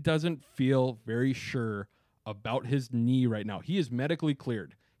he doesn't feel very sure about his knee right now. He is medically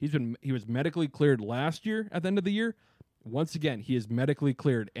cleared. He was medically cleared last year at the end of the year. Once again, he is medically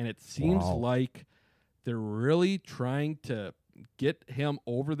cleared, and it seems like they're really trying to get him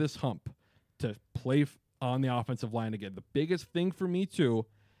over this hump to play on the offensive line again. The biggest thing for me too,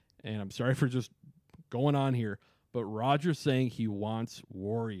 and I'm sorry for just going on here, but Rodgers saying he wants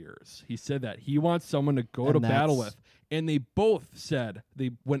warriors. He said that. He wants someone to go to battle with. And they both said,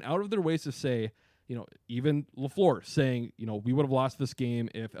 they went out of their ways to say, even LaFleur saying, we would have lost this game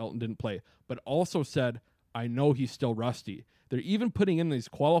if Elton didn't play. But also said, I know he's still rusty. They're even putting in these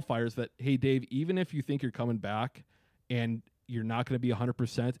qualifiers that, hey, Dave, even if you think you're coming back and you're not going to be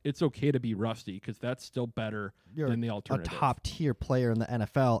 100%, it's okay to be rusty because that's still better than the alternative. A top-tier player in the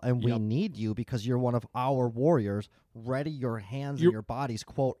NFL, and we need you because you're one of our warriors. Ready your hands and your bodies,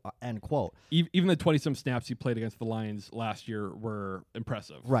 quote, end quote. Even the 20-some snaps he played against the Lions last year were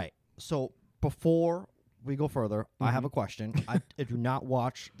impressive. Right. So before we go further, I have a question. I do not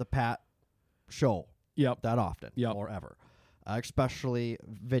watch the Pat show that often or ever, especially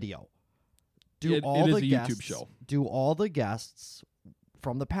video. It is a YouTube show. Do all the guests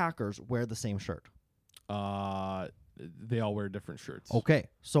from the Packers wear the same shirt? They all wear different shirts. Okay,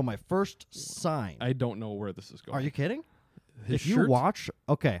 so my first sign. I don't know where this is going. Are you kidding? His you watch,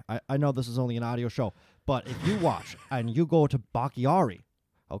 okay, I know this is only an audio show, but if you watch and you go to Bakhtiari,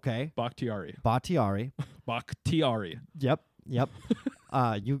 okay? Bakhtiari. Yep.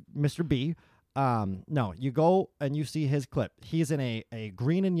 You, Mr. B. No, you go and you see his clip. He's in a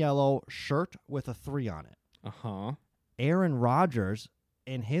green and yellow shirt with a 3 on it. Uh-huh. Aaron Rodgers,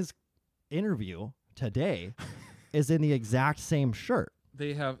 in his interview today, is in the exact same shirt.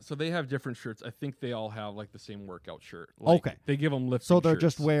 They have different shirts. I think they all have like the same workout shirt. Like, Okay. They give them lifting So they're shirts.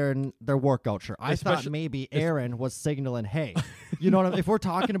 just wearing their workout shirt. I thought Especially- maybe Aaron was signaling, hey, you know what I mean? If we're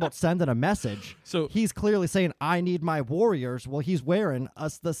talking about sending a message, so he's clearly saying, I need my Warriors. Well, he's wearing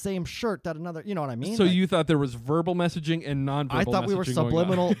the same shirt that another, you know what I mean? So you thought there was verbal messaging and non-verbal I thought we were messaging going on.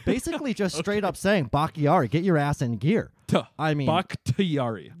 subliminal, basically just straight up saying, Bakhtiari, get your ass in gear. I mean,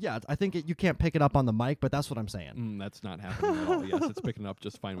 Bakhtiari. Yeah, I think you can't pick it up on the mic, but that's what I'm saying. That's not happening at all. Yes, it's picking up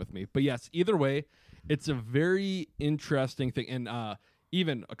just fine with me. But yes, either way, it's a very interesting thing. And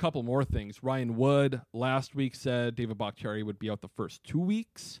even a couple more things. Ryan Wood last week said David Bakhtiari would be out the first 2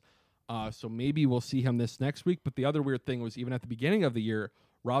 weeks. So maybe we'll see him this next week. But the other weird thing was even at the beginning of the year,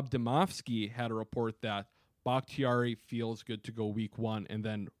 Rob Domofsky had a report that Bakhtiari feels good to go week 1. And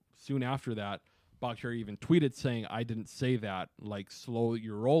then soon after that, Bakhtiari even tweeted saying, I didn't say that, like slow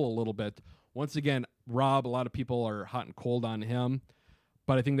your roll a little bit. Once again, Rob, a lot of people are hot and cold on him,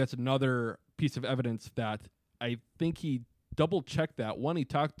 but I think that's another piece of evidence that I think he double-checked that. One, he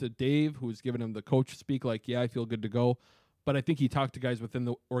talked to Dave, who was giving him the coach speak, like, yeah, I feel good to go. But I think he talked to guys within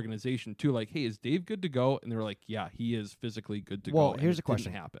the organization, too, like, hey, is Dave good to go? And they were like, yeah, he is physically good to go. Well, and here's it a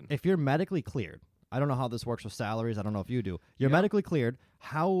question. didn't happen. If you're medically cleared, I don't know how this works with salaries. I don't know if you do. You're medically cleared.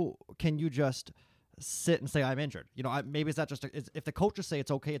 How can you just sit and say I'm injured? You know, maybe it's not just if the coaches say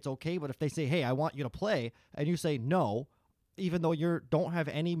it's okay, but if they say, hey, I want you to play, and you say no, even though you don't have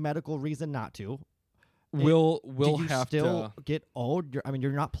any medical reason not to, We'll do you have still to get owed.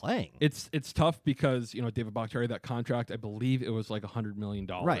 You're not playing. It's tough because David Bakhtiari, that contract, I believe it was like $100 million.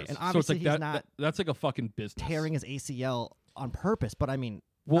 Right, and so obviously it's like he's not that's like a fucking business. tearing his ACL on purpose, but I mean,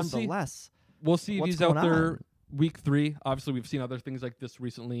 We'll nonetheless, We'll see if what's he's out going there on? week 3. Obviously, we've seen other things like this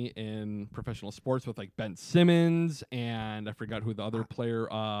recently in professional sports with like Ben Simmons, and I forgot who the other player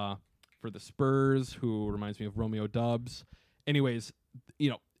for the Spurs, who reminds me of Romeo Dubs. Anyways,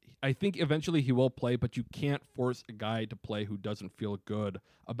 I think eventually he will play, but you can't force a guy to play who doesn't feel good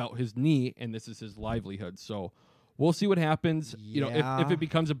about his knee, and this is his livelihood. So we'll see what happens. If it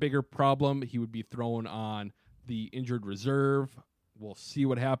becomes a bigger problem, he would be thrown on the injured reserve. We'll see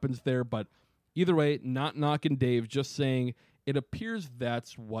what happens there, but either way, not knocking Dave, just saying it appears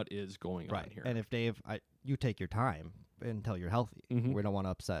that's what is going on here. And if Dave, you take your time until you're healthy. Mhm. We don't want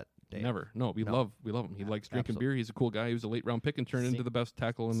to upset Dave. Never. No, we love him. He likes drinking beer. He's a cool guy. He was a late round pick and turned into the best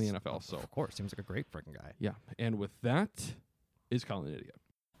tackle in the NFL. So of course, seems like a great freaking guy. Yeah. And with that, is Colin an idiot?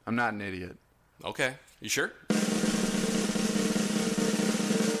 I'm not an idiot. Okay. You sure?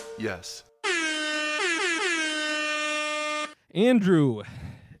 Yes. Andrew,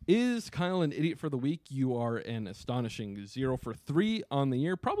 is Kyle an idiot for the week? You are an astonishing 0 for 3 on the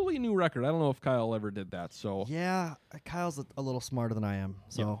year. Probably a new record. I don't know if Kyle ever did that. So yeah, Kyle's a little smarter than I am.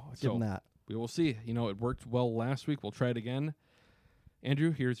 So I'll give him that. We will see. It worked well last week. We'll try it again.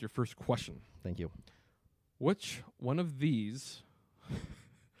 Andrew, here's your first question. Thank you. Which one of these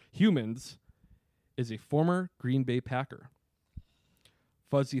humans is a former Green Bay Packer?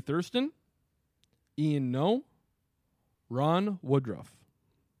 Fuzzy Thurston, Ian No, Ron Woodruff.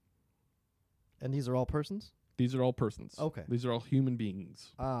 And these are all persons? These are all persons. Okay. These are all human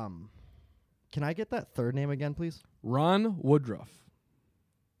beings. Can I get that third name again, please? Ron Woodruff.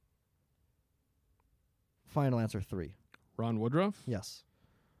 Final answer 3. Ron Woodruff? Yes.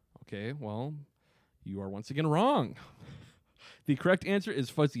 Okay, well, you are once again wrong. The correct answer is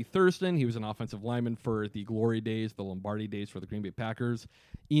Fuzzy Thurston. He was an offensive lineman for the glory days, the Lombardi days for the Green Bay Packers.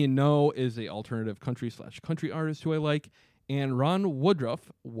 Ian No is a alternative country artist who I like. And Ron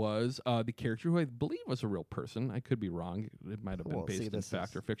Woodruff was the character who I believe was a real person. I could be wrong. It might have been based in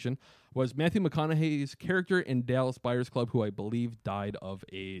fact or fiction. Was Matthew McConaughey's character in Dallas Buyers Club, who I believe died of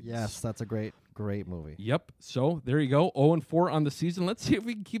AIDS. Yes, that's a great movie. Yep. So there you go. 0-4 on the season. Let's see if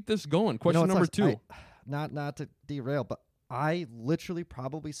we can keep this going. Question number 2. Not to derail, but I literally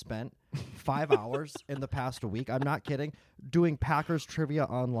probably spent 5 hours in the past week, I'm not kidding, doing Packers trivia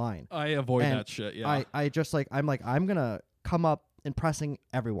online. I avoid that shit, yeah. I'm going to come up impressing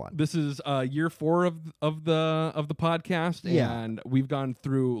everyone. This is year 4 of the podcast, and we've gone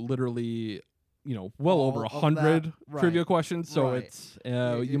through literally, well over 100 trivia questions. So it's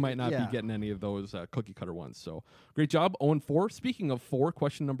you might not be getting any of those cookie cutter ones. So great job, 0-4. Speaking of 4,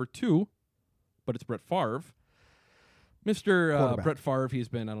 question number 2, but it's Brett Favre. Mr. Brett Favre, he's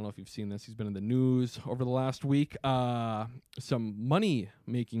been, I don't know if you've seen this, he's been in the news over the last week. Some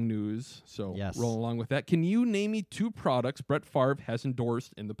money-making news, so roll along with that. Can you name me 2 products Brett Favre has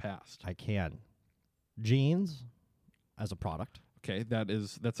endorsed in the past? I can. Jeans as a product. Okay,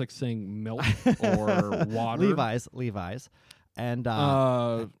 that's like saying milk or water. Levi's. And,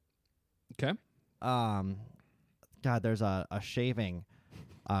 okay. God, there's a shaving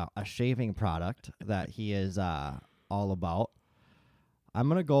a shaving product that he is all about. I'm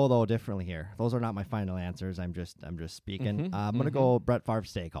gonna go though differently here. Those are not my final answers. I'm just speaking. I'm gonna go Brett Favre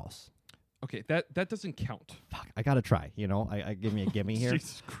Steakhouse. Okay, that doesn't count. Fuck, I gotta try. I give me a gimme here.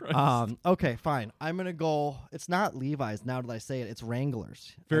 Jesus Christ. Okay, fine. I'm gonna go. It's not Levi's. Now that I say it, it's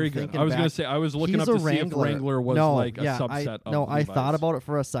Wranglers. Very good. I was gonna say I was looking up to see if Wrangler was like a subset of No, Levi's. I thought about it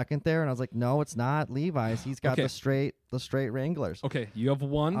for a second there, and I was like, no, it's not Levi's. He's got the straight Wranglers. Okay, you have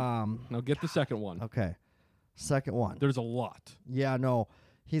one. Now get the second one. Okay, second one. There's a lot. Yeah, no.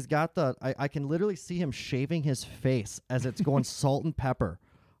 He's got I can literally see him shaving his face as it's going salt and pepper.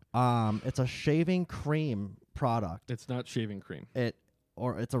 It's a shaving cream product. It's not shaving cream.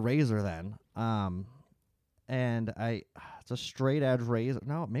 It's a razor then. And it's a straight edge razor.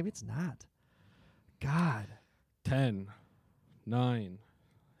 No, maybe it's not. God. 10, 9,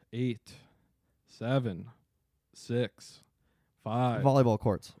 8, 7, 6, 5. Volleyball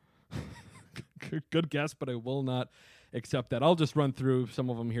courts. Good guess, but I will not accept that. I'll just run through some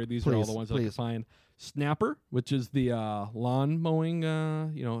of them here. These are all the ones that I can find. Snapper, which is the lawn mowing,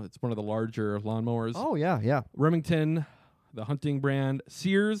 it's one of the larger lawn mowers. Oh, yeah. Remington, the hunting brand.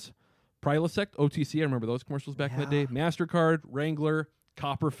 Sears, Prilosec, OTC, I remember those commercials back in the day. MasterCard, Wrangler,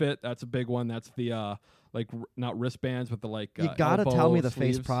 Copperfit, that's a big one. That's the, not wristbands, but the, you got to tell me the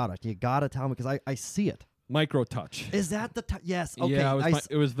sleeves. face product. You got to tell me, because I see it. Micro Touch. Is that the yes? Okay, yeah,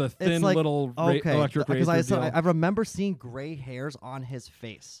 it was the thin little electric razor deal. I remember seeing gray hairs on his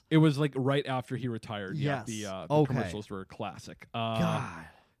face. It was like right after he retired. Yes. Yeah, the commercials were classic. God.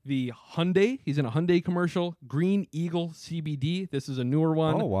 The Hyundai, he's in a Hyundai commercial. Green Eagle CBD. This is a newer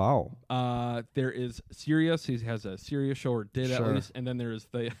one. Oh wow. There is Sirius. He has a Sirius show, or did at least. And then there's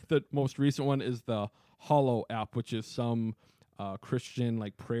the most recent one is the Hollow app, which is some Christian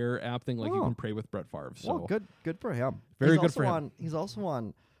prayer app thing. You can pray with Brett Favre. So well, good for him. Very good for him. He's also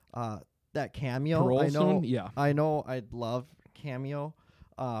on that Cameo. Parole I know. soon? Yeah. I know. I'd love Cameo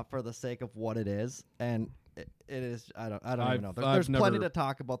for the sake of what it is, and it is. I don't even know. There's plenty to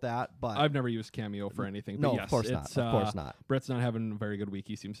talk about that, but I've never used Cameo for anything. No, but yes, of course not. Of course not. Brett's not having a very good week.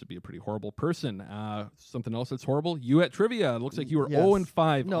 He seems to be a pretty horrible person. Something else that's horrible. You at trivia. It looks like you were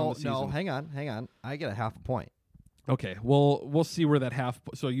 0-5 on the season. No, hang on. I get a half a point. Okay, well, we'll see where that half.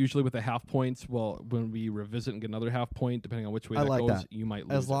 So usually with the half points, when we revisit and get another half point, depending on which way that goes, you might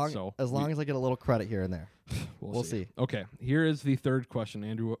lose. As long as I get a little credit here and there, we'll see. Okay, here is the third question,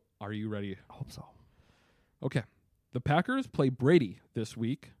 Andrew. Are you ready? I hope so. Okay, the Packers play Brady this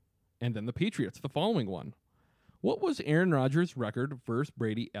week, and then the Patriots the following one. What was Aaron Rodgers' record versus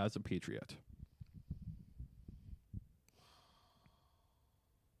Brady as a Patriot?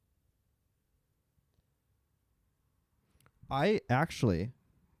 I actually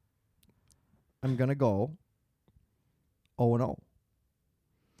am going to go 0-0.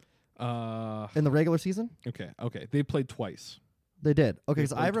 In the regular season? Okay. They played twice. They did. Okay,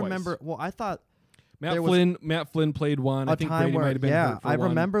 because I remember, I thought Matt Flynn played one. I think Brady might have been hurt for I one.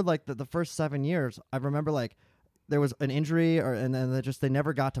 remember the first 7 years. I remember there was an injury, and then they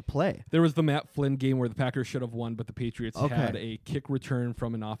never got to play. There was the Matt Flynn game where the Packers should have won, but the Patriots had a kick return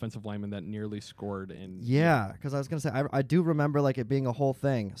from an offensive lineman that nearly scored. Yeah, because I was gonna say I do remember it being a whole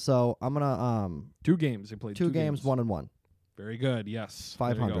thing. So I'm gonna 2 games. They played 2 games, 1-1. Very good. Yes,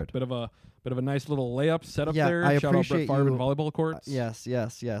 500. Bit of a nice little layup set up yeah, there. I Shout out appreciate Brett Favre you. and volleyball courts. Yes.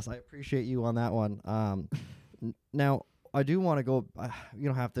 I appreciate you on that one. Now, I do want to go. You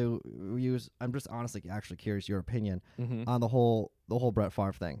don't have to use. I'm just honestly actually curious your opinion on the whole Brett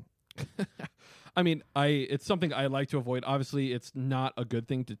Favre thing. I mean, it's something I like to avoid. Obviously, it's not a good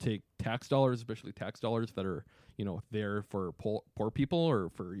thing to take tax dollars, especially tax dollars that are there for poor people or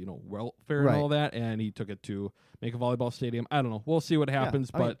for welfare and all that. And he took it to make a volleyball stadium. I don't know. We'll see what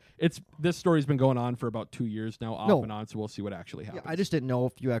happens. But this story's been going on for about 2 years now, off and on. So we'll see what actually happens. Yeah, I just didn't know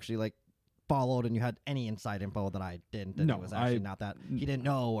if you actually followed and you had any inside info that I didn't. And no, it was actually not that he didn't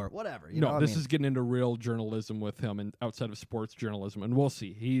know or whatever. This is getting into real journalism with him and outside of sports journalism, and we'll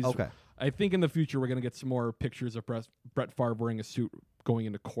see. He's okay. I think in the future we're going to get some more pictures of Brett Favre wearing a suit going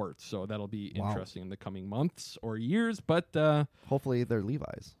into court, so that'll be interesting in the coming months or years. But hopefully they're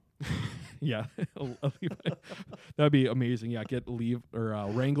Levi's. Yeah, that'd be amazing. Yeah, get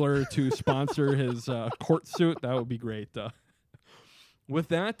Wrangler to sponsor his court suit. That would be great. With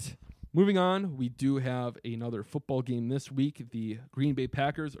that. Moving on, we do have another football game this week. The Green Bay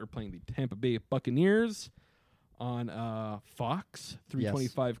Packers are playing the Tampa Bay Buccaneers on Fox.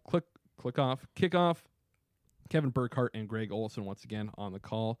 3:25 kickoff. Kevin Burkhardt and Greg Olsen once again on the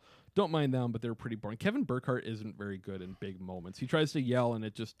call. Don't mind them, but they're pretty boring. Kevin Burkhardt isn't very good in big moments. He tries to yell, and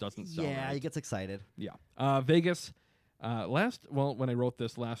it just doesn't sound right. Yeah, he gets excited. Yeah. Vegas, When I wrote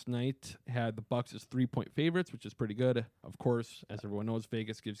this last night, had the Bucs as 3-point favorites, which is pretty good. Of course, as everyone knows,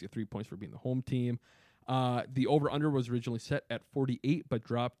 Vegas gives you 3 points for being the home team. The over-under was originally set at 48, but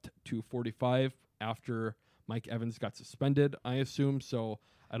dropped to 45 after Mike Evans got suspended, I assume. So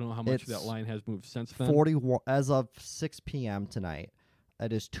I don't know how much that line has moved since then. 41 as of 6 p.m. tonight.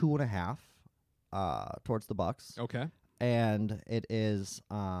 It is 2.5 towards the Bucs. Okay. And it is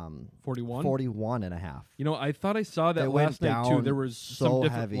 41.5. You know, I thought I saw that last night too. There was some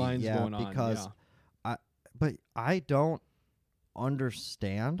different lines going on. Because but I don't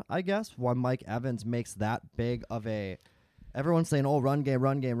understand, I guess, why Mike Evans makes that big of a. Everyone's saying, "Oh, run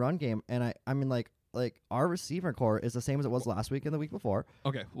game," and I mean, like our receiver core is the same as it was last week and the week before.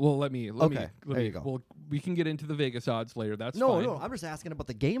 Okay, well let me. There you go. Well, we can get into the Vegas odds later. That's fine. No, I'm just asking about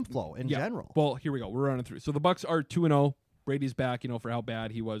the game flow in general. Well, here we go. We're running through. So the Bucs are 2-0. Brady's back. For how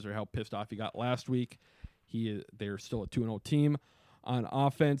bad he was or how pissed off he got last week. They're still a 2-0 team. On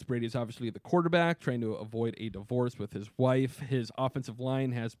offense, Brady's obviously the quarterback, trying to avoid a divorce with his wife. His offensive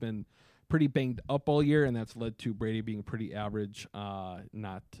line has been pretty banged up all year, and that's led to Brady being pretty average,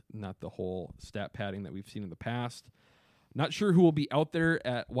 not the whole stat padding that we've seen in the past. Not sure who will be out there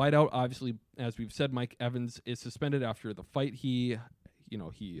at wideout. Obviously, as we've said, Mike Evans is suspended after the fight he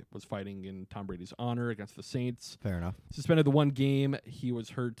was fighting in Tom Brady's honor against the Saints. Fair enough. Suspended the one game. He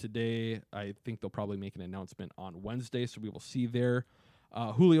was heard today. I think they'll probably make an announcement on Wednesday, so we will see there.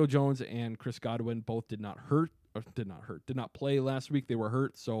 Julio Jones and Chris Godwin both did not play last week. They were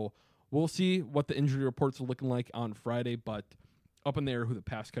hurt, so we'll see what the injury reports are looking like on Friday, but up in there who the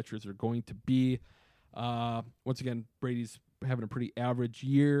pass catchers are going to be. Once again, Brady's having a pretty average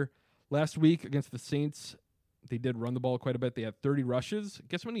year. Last week against the Saints, they did run the ball quite a bit. They had 30 rushes.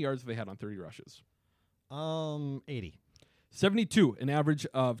 Guess how many yards they had on 30 rushes? 80. 72, an average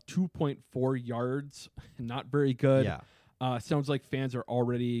of 2.4 yards. Not very good. Yeah. Sounds like fans are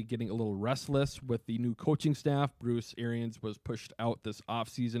already getting a little restless with the new coaching staff. Bruce Arians was pushed out this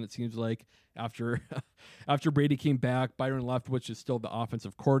offseason, it seems like, after Brady came back. Byron Leftwich is still the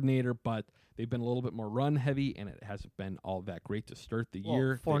offensive coordinator, but they've been a little bit more run-heavy, and it hasn't been all that great to start the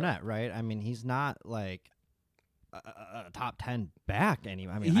year. Fournette, right? I mean, he's not like a top 10 back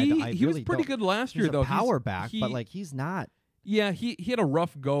anymore. I mean, he was pretty good last year, though. He's a power back, but like he's not. Yeah, he had a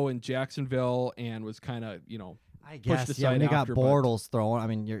rough go in Jacksonville and was kind of, I guess, yeah, when you got Bortles throwing, I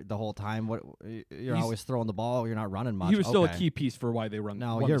mean, you're the whole time, you're always throwing the ball, you're not running much. He was still a key piece for why they won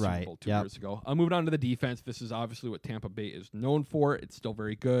you're the Super right. Bowl 2 years ago. Moving on to the defense, this is obviously what Tampa Bay is known for. It's still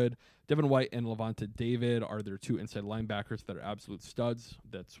very good. Devin White and Levante David are their two inside linebackers that are absolute studs.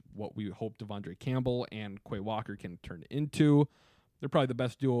 That's what we hope Devondre Campbell and Quay Walker can turn into. They're probably the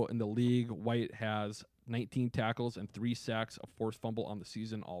best duo in the league. White has 19 tackles and 3 sacks, a forced fumble on the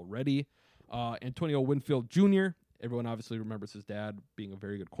season already. Antonio Winfield Jr., everyone obviously remembers his dad being a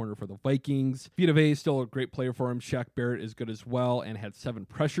very good corner for the Vikings. Vita Vea is still a great player for him. Shaq Barrett is good as well and had 7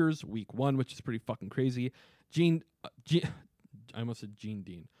 pressures week 1, which is pretty fucking crazy. I almost said Gene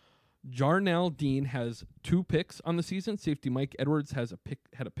Dean. Jarnell Dean has 2 picks on the season. Safety Mike Edwards had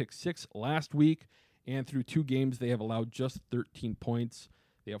a pick 6 last week, and through 2 games they have allowed just 13 points.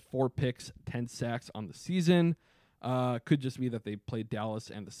 They have 4 picks, 10 sacks on the season. Could just be that they played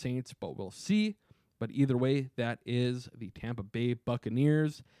Dallas and the Saints, but we'll see. But either way, that is the Tampa Bay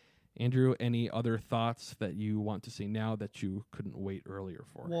Buccaneers. Andrew, any other thoughts that you want to say now that you couldn't wait earlier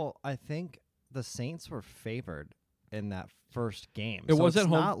for? Well, I think the Saints were favored in that first game. It was at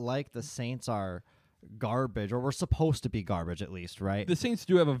home. It's not like the Saints are garbage, or we're supposed to be garbage at least, right? The Saints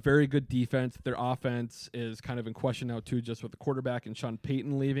do have a very good defense. Their offense is kind of in question now too, just with the quarterback and Sean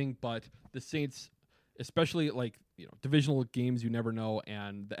Payton leaving. But the Saints, especially divisional games, you never know,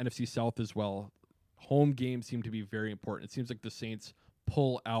 and the NFC South as well. Home games seem to be very important. It seems like the Saints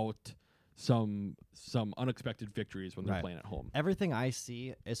pull out some unexpected victories when they're playing at home. Everything I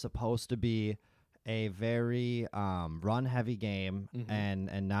see is supposed to be a very run-heavy game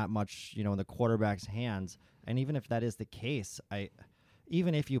and not much, in the quarterback's hands. And even if that is the case,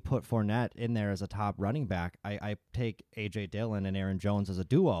 even if you put Fournette in there as a top running back, I take A.J. Dillon and Aaron Jones as a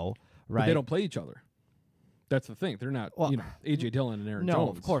duo, right? But they don't play each other. That's the thing. They're not, A.J. Dillon and Aaron Jones. No,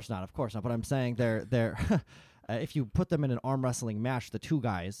 of course not. But I'm saying they're if you put them in an arm wrestling match, the 2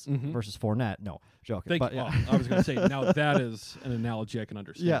 guys versus Fournette, no, joking. I was going to say, now that is an analogy I can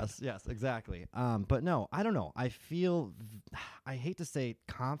understand. Yes, exactly. But no, I don't know. I hate to say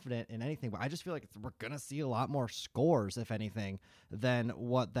confident in anything, but I just feel like we're going to see a lot more scores, if anything, than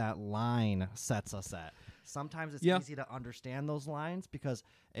what that line sets us at. Sometimes it's easy to understand those lines, because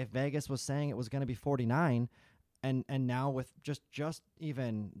if Vegas was saying it was going to be 49, and now with just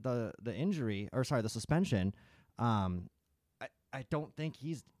even the injury, or sorry, the suspension, I don't think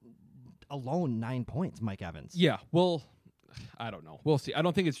he's alone 9 points, Mike Evans. Yeah, well, I don't know. We'll see. I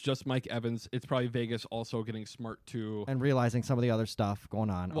don't think it's just Mike Evans. It's probably Vegas also getting smart too and realizing some of the other stuff going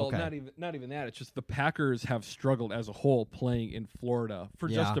on. Well, not even that. It's just the Packers have struggled as a whole playing in Florida for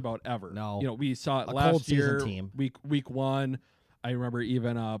just about ever. No, we saw it a last cold year. Season team. Week 1. I remember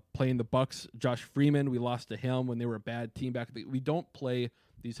even playing the Bucs. Josh Freeman, we lost to him when they were a bad team back. We don't play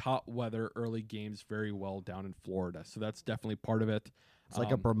these hot weather early games very well down in Florida, so that's definitely part of it. It's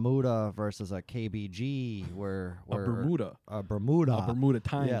like a Bermuda versus a KBG, where a Bermuda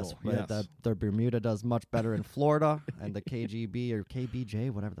Triangle. Yes, but the Bermuda does much better in Florida, and the KGB or KBJ,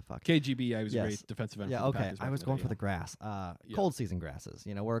 whatever the fuck. KGB, I was a great defensive end. Yeah, okay. I was going for the grass. Cold season grasses.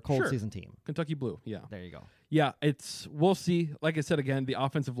 We're a cold season team. Kentucky Blue. Yeah, there you go. Yeah, we'll see. Like I said again, the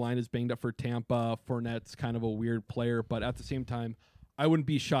offensive line is banged up for Tampa. Fournette's kind of a weird player, but at the same time, I wouldn't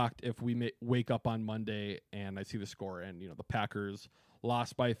be shocked if we wake up on Monday and I see the score and the Packers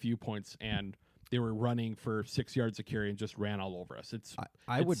lost by a few points and they were running for 6 yards a carry and just ran all over us. It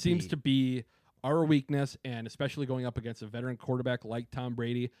seems to be our weakness, and especially going up against a veteran quarterback like Tom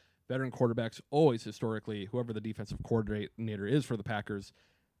Brady. Veteran quarterbacks always historically, whoever the defensive coordinator is for the Packers,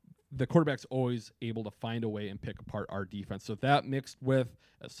 the quarterback's always able to find a way and pick apart our defense. So that mixed with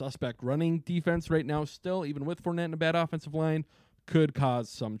a suspect running defense right now still, even with Fournette and a bad offensive line, could cause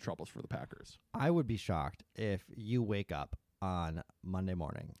some troubles for the Packers. I would be shocked if you wake up on Monday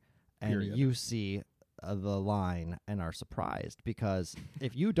morning and you see the line and are surprised, because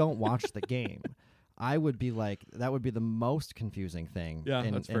if you don't watch the game, I would be like, that would be the most confusing thing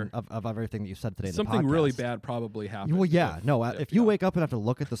that's fair. Of everything that you said today. Something in the podcast. really bad probably happened. Well, yeah. If you wake up and have to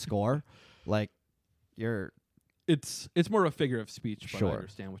look at the score, like you're... It's more of a figure of speech, but sure. I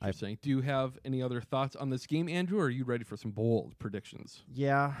understand what you're saying. Do you have any other thoughts on this game, Andrew, or are you ready for some bold predictions?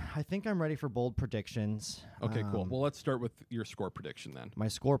 Yeah, I think I'm ready for bold predictions. Okay, cool. Well, let's start with your score prediction then. My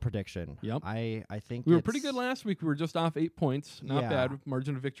score prediction. Yep. I think we were pretty good last week. We were just off 8 points. Not bad.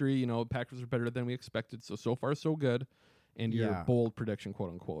 Margin of victory. Packers are better than we expected. So far, so good. And your bold prediction,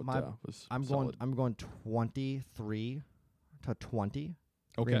 quote unquote, was solid. I'm going 23-20.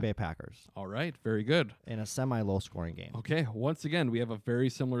 Okay. Green Bay Packers. All right. Very good. In a semi-low scoring game. Okay. Once again, we have a very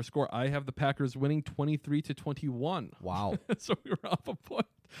similar score. I have the Packers winning 23-21. Wow. So we were off a point.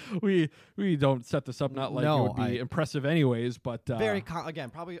 We don't set this up not like it would be impressive anyways, but again,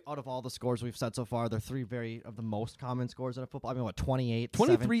 probably out of all the scores we've said so far, they're three of the most common scores in a football. I mean, what, 28,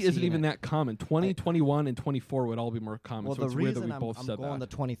 23 isn't even that common. 20, 21, and 24 would all be more common. Well, so the it's weird reason that we both I'm said going that.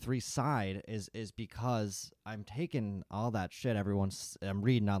 the 23 side is because I'm taking all that shit I'm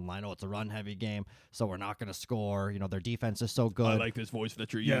reading online. Oh, it's a run-heavy game, so we're not going to score. Their defense is so good. I like this voice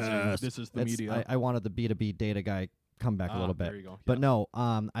that you're using. This is the media. I wanted the B2B data guy come back a little bit. There you go. But no,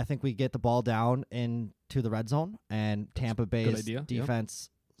 I think we get the ball down into the red zone, and Tampa Bay's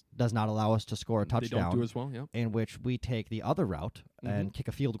defense does not allow us to score a touchdown. They don't do as well, in which we take the other route and kick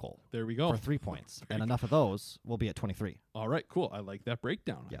a field goal. There we go. For 3 points. And enough of those will be at 23. All right, cool. I like that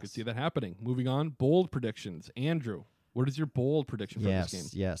breakdown. Yes. I could see that happening. Moving on, bold predictions. Andrew, what is your bold prediction for this game?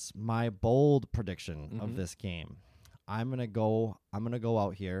 Yes, my bold prediction of this game. I'm gonna go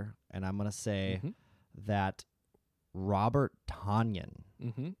out here and I'm gonna say that Robert Tonyan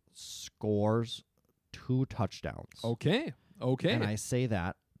scores 2 touchdowns. Okay. And I say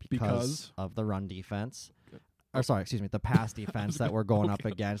that because of the run defense. Or sorry, excuse me, the pass defense that we're going up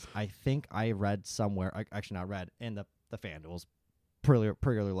against. I think I read somewhere, actually not read, in the FanDuel's pretty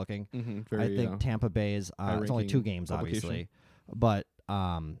early looking. I think Tampa Bay's, it's only 2 games, obviously, but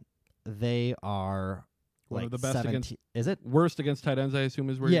they are one like of the best 17, against. Is it worst against tight ends? I assume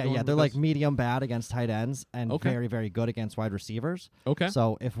is where. You're going they're with like this? medium bad against tight ends and very very good against wide receivers. Okay.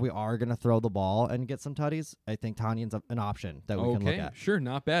 So if we are gonna throw the ball and get some tutties, I think Tanyan's an option that we can look at. Sure,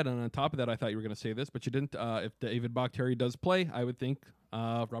 not bad. And on top of that, I thought you were going to say this, but you didn't. If David Bakh does play, I would think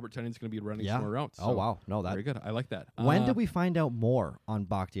Robert Tonyan's going to be running some more routes. Oh wow, no, that very good. I like that. When did we find out more on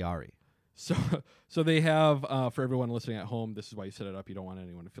Bakhtiari? So they have, for everyone listening at home, this is why you set it up. You don't want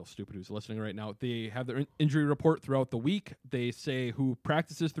anyone to feel stupid who's listening right now. They have their injury report throughout the week. They say who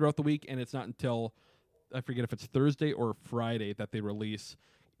practices throughout the week, and it's not until, I forget if it's Thursday or Friday, that they release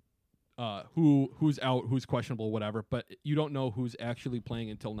who's out, who's questionable, whatever. But you don't know who's actually playing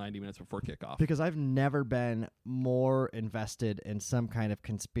until 90 minutes before kickoff. Because I've never been more invested in some kind of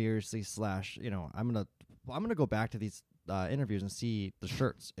conspiracy / I'm gonna go back to these interviews and see the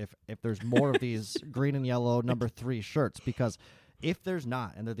shirts if there's more of these green and yellow number 3 shirts, because if there's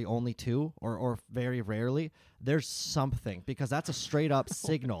not and they're the only 2 or very rarely, there's something, because that's a straight up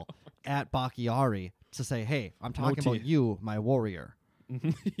signal at Bakhtiari to say, hey, I'm talking about you, my warrior.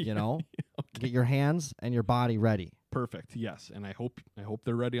 Get your hands and your body ready. Perfect. Yes, and I hope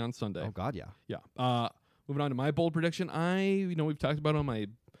they're ready on Sunday. Oh God, yeah. Yeah. Moving on to my bold prediction. We've talked about him. I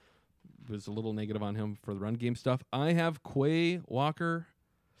was a little negative on him for the run game stuff. I have Quay Walker.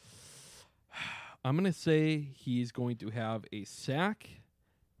 I'm going to say he's going to have a sack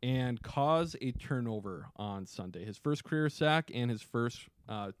and cause a turnover on Sunday. His first career sack and his first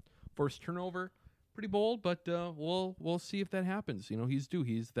turnover. Pretty bold, but we'll see if that happens. He's due.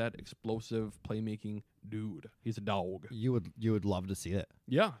 He's that explosive playmaking dude. He's a dog. You would love to see it.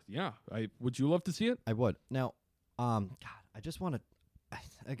 Yeah. Would you love to see it? I would. Now, God, I just want to.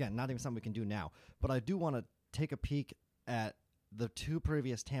 Again, not even something we can do now, but I do want to take a peek at the 2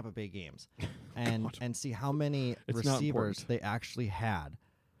 previous Tampa Bay games and see how many receivers they actually had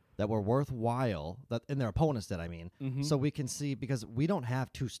that were worthwhile, that in their opponents did, I mean. Mm-hmm. So we can see, because we don't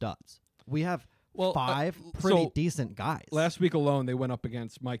have 2 studs. We have 5 pretty decent guys. Last week alone, they went up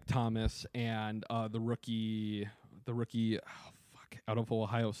against Mike Thomas and the rookie out of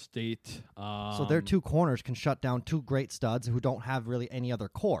Ohio State. So their 2 corners can shut down 2 great studs who don't have really any other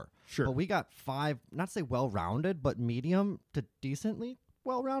core. Sure. But we got 5, not to say well-rounded, but medium to decently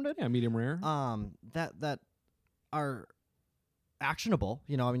well-rounded. Yeah, medium rare. That are actionable.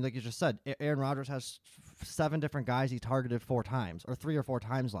 Like you just said, Aaron Rodgers has 7 different guys he targeted 4 times, or 3 or 4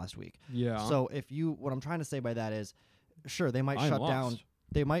 times last week. Yeah. So what I'm trying to say by that is, sure, they might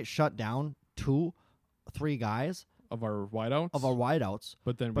shut down 2, 3 guys of our wideouts.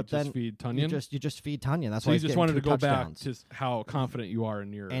 But then just feed Tunyon. You just feed Tunyon. That's so why you just wanted to go touchdowns. back to how confident you are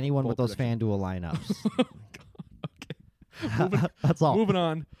in your anyone with those prediction. FanDuel lineups. Okay. That's all. Moving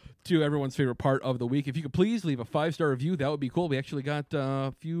on to everyone's favorite part of the week. If you could please leave a 5-star review, that would be cool. We actually got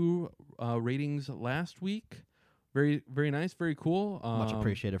a few ratings last week. Very, very nice. Very cool. Much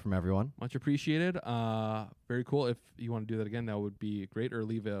appreciated from everyone. Much appreciated. Very cool. If you want to do that again, that would be great. Or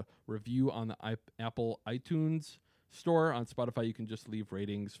leave a review on the Apple iTunes store. On Spotify, you can just leave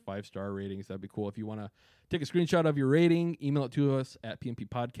ratings, 5-star ratings. That'd be cool. If you want to take a screenshot of your rating, email it to us at PMP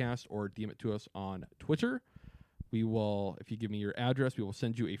Podcast or DM it to us on Twitter. We will, if you give me your address, we will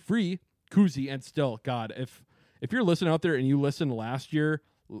send you a free koozie. And still, God, if you're listening out there and you listened last year,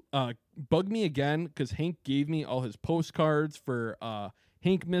 bug me again, because Hank gave me all his postcards for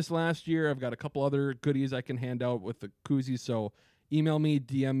Hank missed last year. I've got a couple other goodies I can hand out with the koozie. So email me,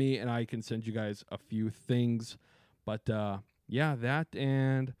 DM me, and I can send you guys a few things. But yeah, that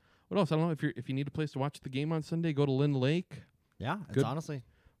and what else? I don't know if you need a place to watch the game on Sunday, go to Lynn Lake. Yeah, it's honestly.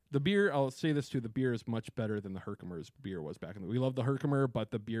 The beer, I'll say this too, the beer is much better than the Herkimer's beer was back in the day. We love the Herkimer, but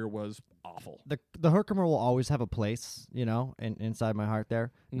the beer was awful. The Herkimer will always have a place, inside my heart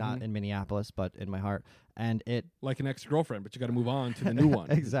there. Mm-hmm. Not in Minneapolis, but in my heart. And it like an ex-girlfriend, but you got to move on to the new one.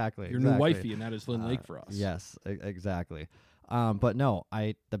 Exactly. Your new wifey, and that is Lynn Lake for us. Yes, exactly. But no,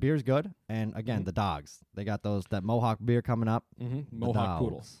 the beer's good, and again, the dogs. They got that Mohawk beer coming up. Mm-hmm. Mohawk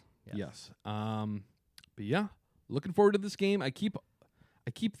Poodles. Yes. But yeah, looking forward to this game. I keep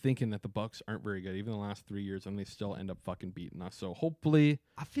thinking that the Bucs aren't very good, even the last 3 years, and they still end up fucking beating us. So hopefully,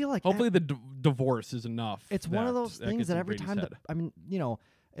 I feel like the divorce is enough. It's one of those things that every time,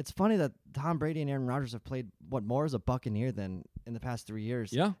 it's funny that Tom Brady and Aaron Rodgers have played more as a Buccaneer than in the past 3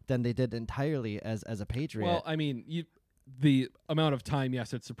 years. Yeah. Than they did entirely as a Patriot. Well, I mean, the amount of time,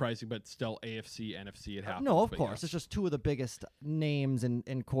 yes, it's surprising, but still AFC, NFC, it happens. No, of course, yes. It's just 2 of the biggest names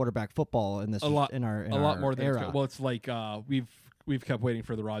in quarterback football in this a lot more than era. Well, it's like we've kept waiting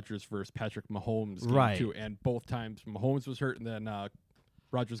for the Rodgers versus Patrick Mahomes game right. too, and both times Mahomes was hurt, and then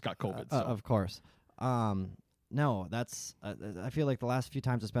Rodgers got COVID. So. Of course. No, that's. I feel like the last few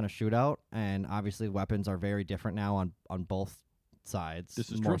times it's been a shootout, and obviously weapons are very different now on both sides.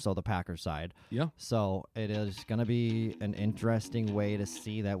 This is more true. so the Packers side. Yeah. So it is going to be an interesting way to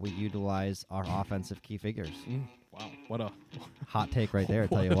see that we utilize our offensive key figures. Wow, what a hot take right there! I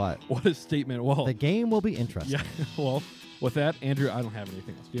tell you what. What a statement. Well, the game will be interesting. Yeah. Well, with that, Andrew, I don't have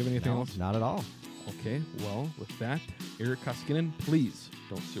anything else. Do you have anything else? Not at all. Okay. Well, with that, Eric Koskinen, please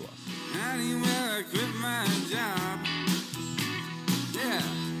don't sue us. Anywhere I quit my job. Yeah,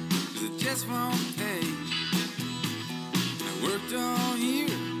 'cause it just won't pay. I worked all year,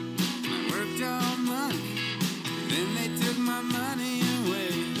 I worked all month, and then they took my money away.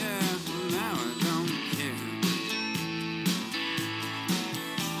 Yeah, well now I don't care.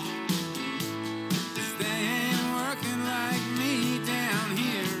 'Cause they ain't working like me down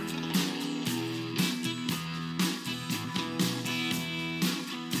here.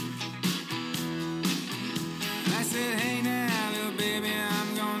 I said, hey now, little baby,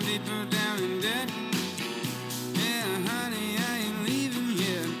 I'm going deeper down in debt. Yeah, honey, I ain't leaving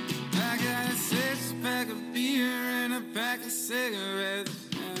yet.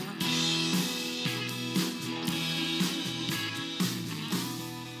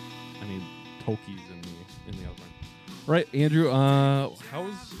 Right, Andrew.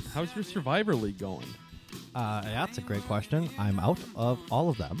 How's your Survivor League going? Yeah, that's a great question. I'm out of all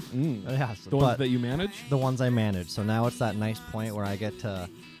of them. Yes, The ones that you manage? The ones I manage. So now it's that nice point where I get to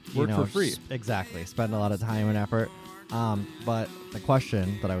Work for free. Exactly. Spend a lot of time and effort. But the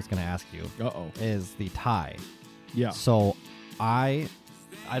question that I was going to ask you is the tie. Yeah. So I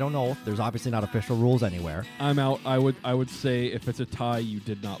don't know. There's obviously not official rules anywhere. I'm out. I would say if it's a tie, you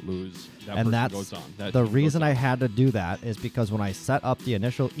did not lose. That And person that's goes on. the reason I had to do that is because when I set up the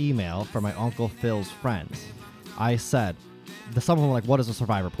initial email for my Uncle Phil's friends, I said, some of them were like, what is a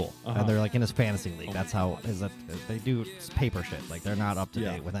Survivor pool? And they're like in his fantasy league. That's how they do paper shit. Like they're not up to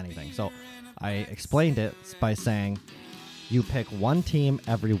date with anything. So I explained it by saying, you pick one team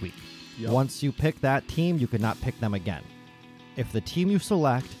every week. Yep. Once you pick that team, you cannot pick them again. If the team you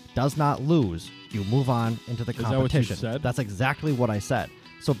select does not lose, you move on into the competition. That what you said? That's exactly what I said.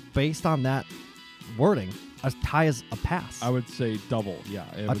 So based on that wording, a tie is a pass. I would say double. Yeah,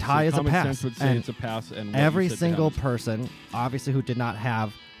 a tie is a common pass. sense would say And it's a pass. And every single person, obviously, who did not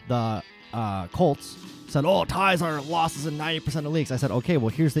have the Colts, said, "Oh, ties are losses in 90% of leagues." I said, "Okay, well,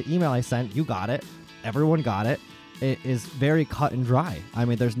 here's the email I sent. You got it. Everyone got it. It is very cut and dry. I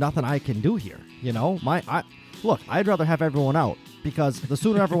mean, there's nothing I can do here. You know, look, I'd rather have everyone out because the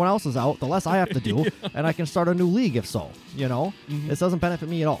sooner everyone else is out, the less I have to do, and I can start a new league if so. You know, this doesn't benefit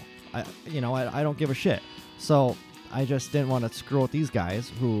me at all. I don't give a shit. So I just didn't want to screw with these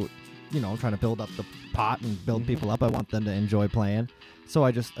guys who, I'm trying to build up the pot and build people up. I want them to enjoy playing. So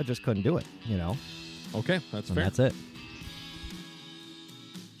I just couldn't do it. Okay, that's and fair. That's it.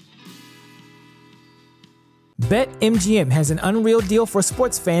 BetMGM has an unreal deal for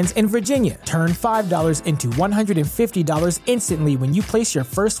sports fans in Virginia. Turn $5 into $150 instantly when you place your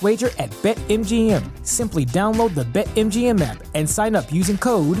first wager at BetMGM. Simply download the BetMGM app and sign up using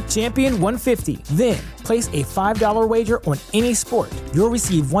code Champion150. Then, place a $5 wager on any sport. You'll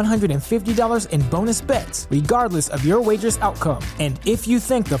receive $150 in bonus bets, regardless of your wager's outcome. And if you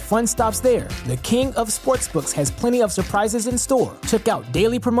think the fun stops there, the king of sportsbooks has plenty of surprises in store. Check out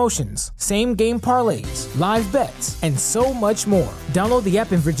daily promotions, same-game parlays, live bets, and so much more. Download the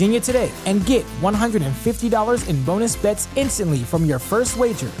app in Virginia today and get $150 in bonus bets instantly from your first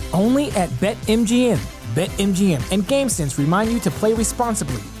wager. Only at BetMGM. BetMGM and GameSense remind you to play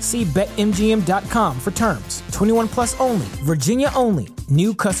responsibly. See BetMGM.com for terms. 21 plus only. Virginia only.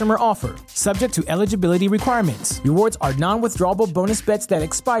 New customer offer. Subject to eligibility requirements. Rewards are non-withdrawable bonus bets that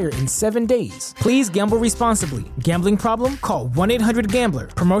expire in 7 days. Please gamble responsibly. Gambling problem? Call 1-800-GAMBLER.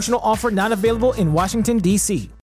 Promotional offer not available in Washington, D.C.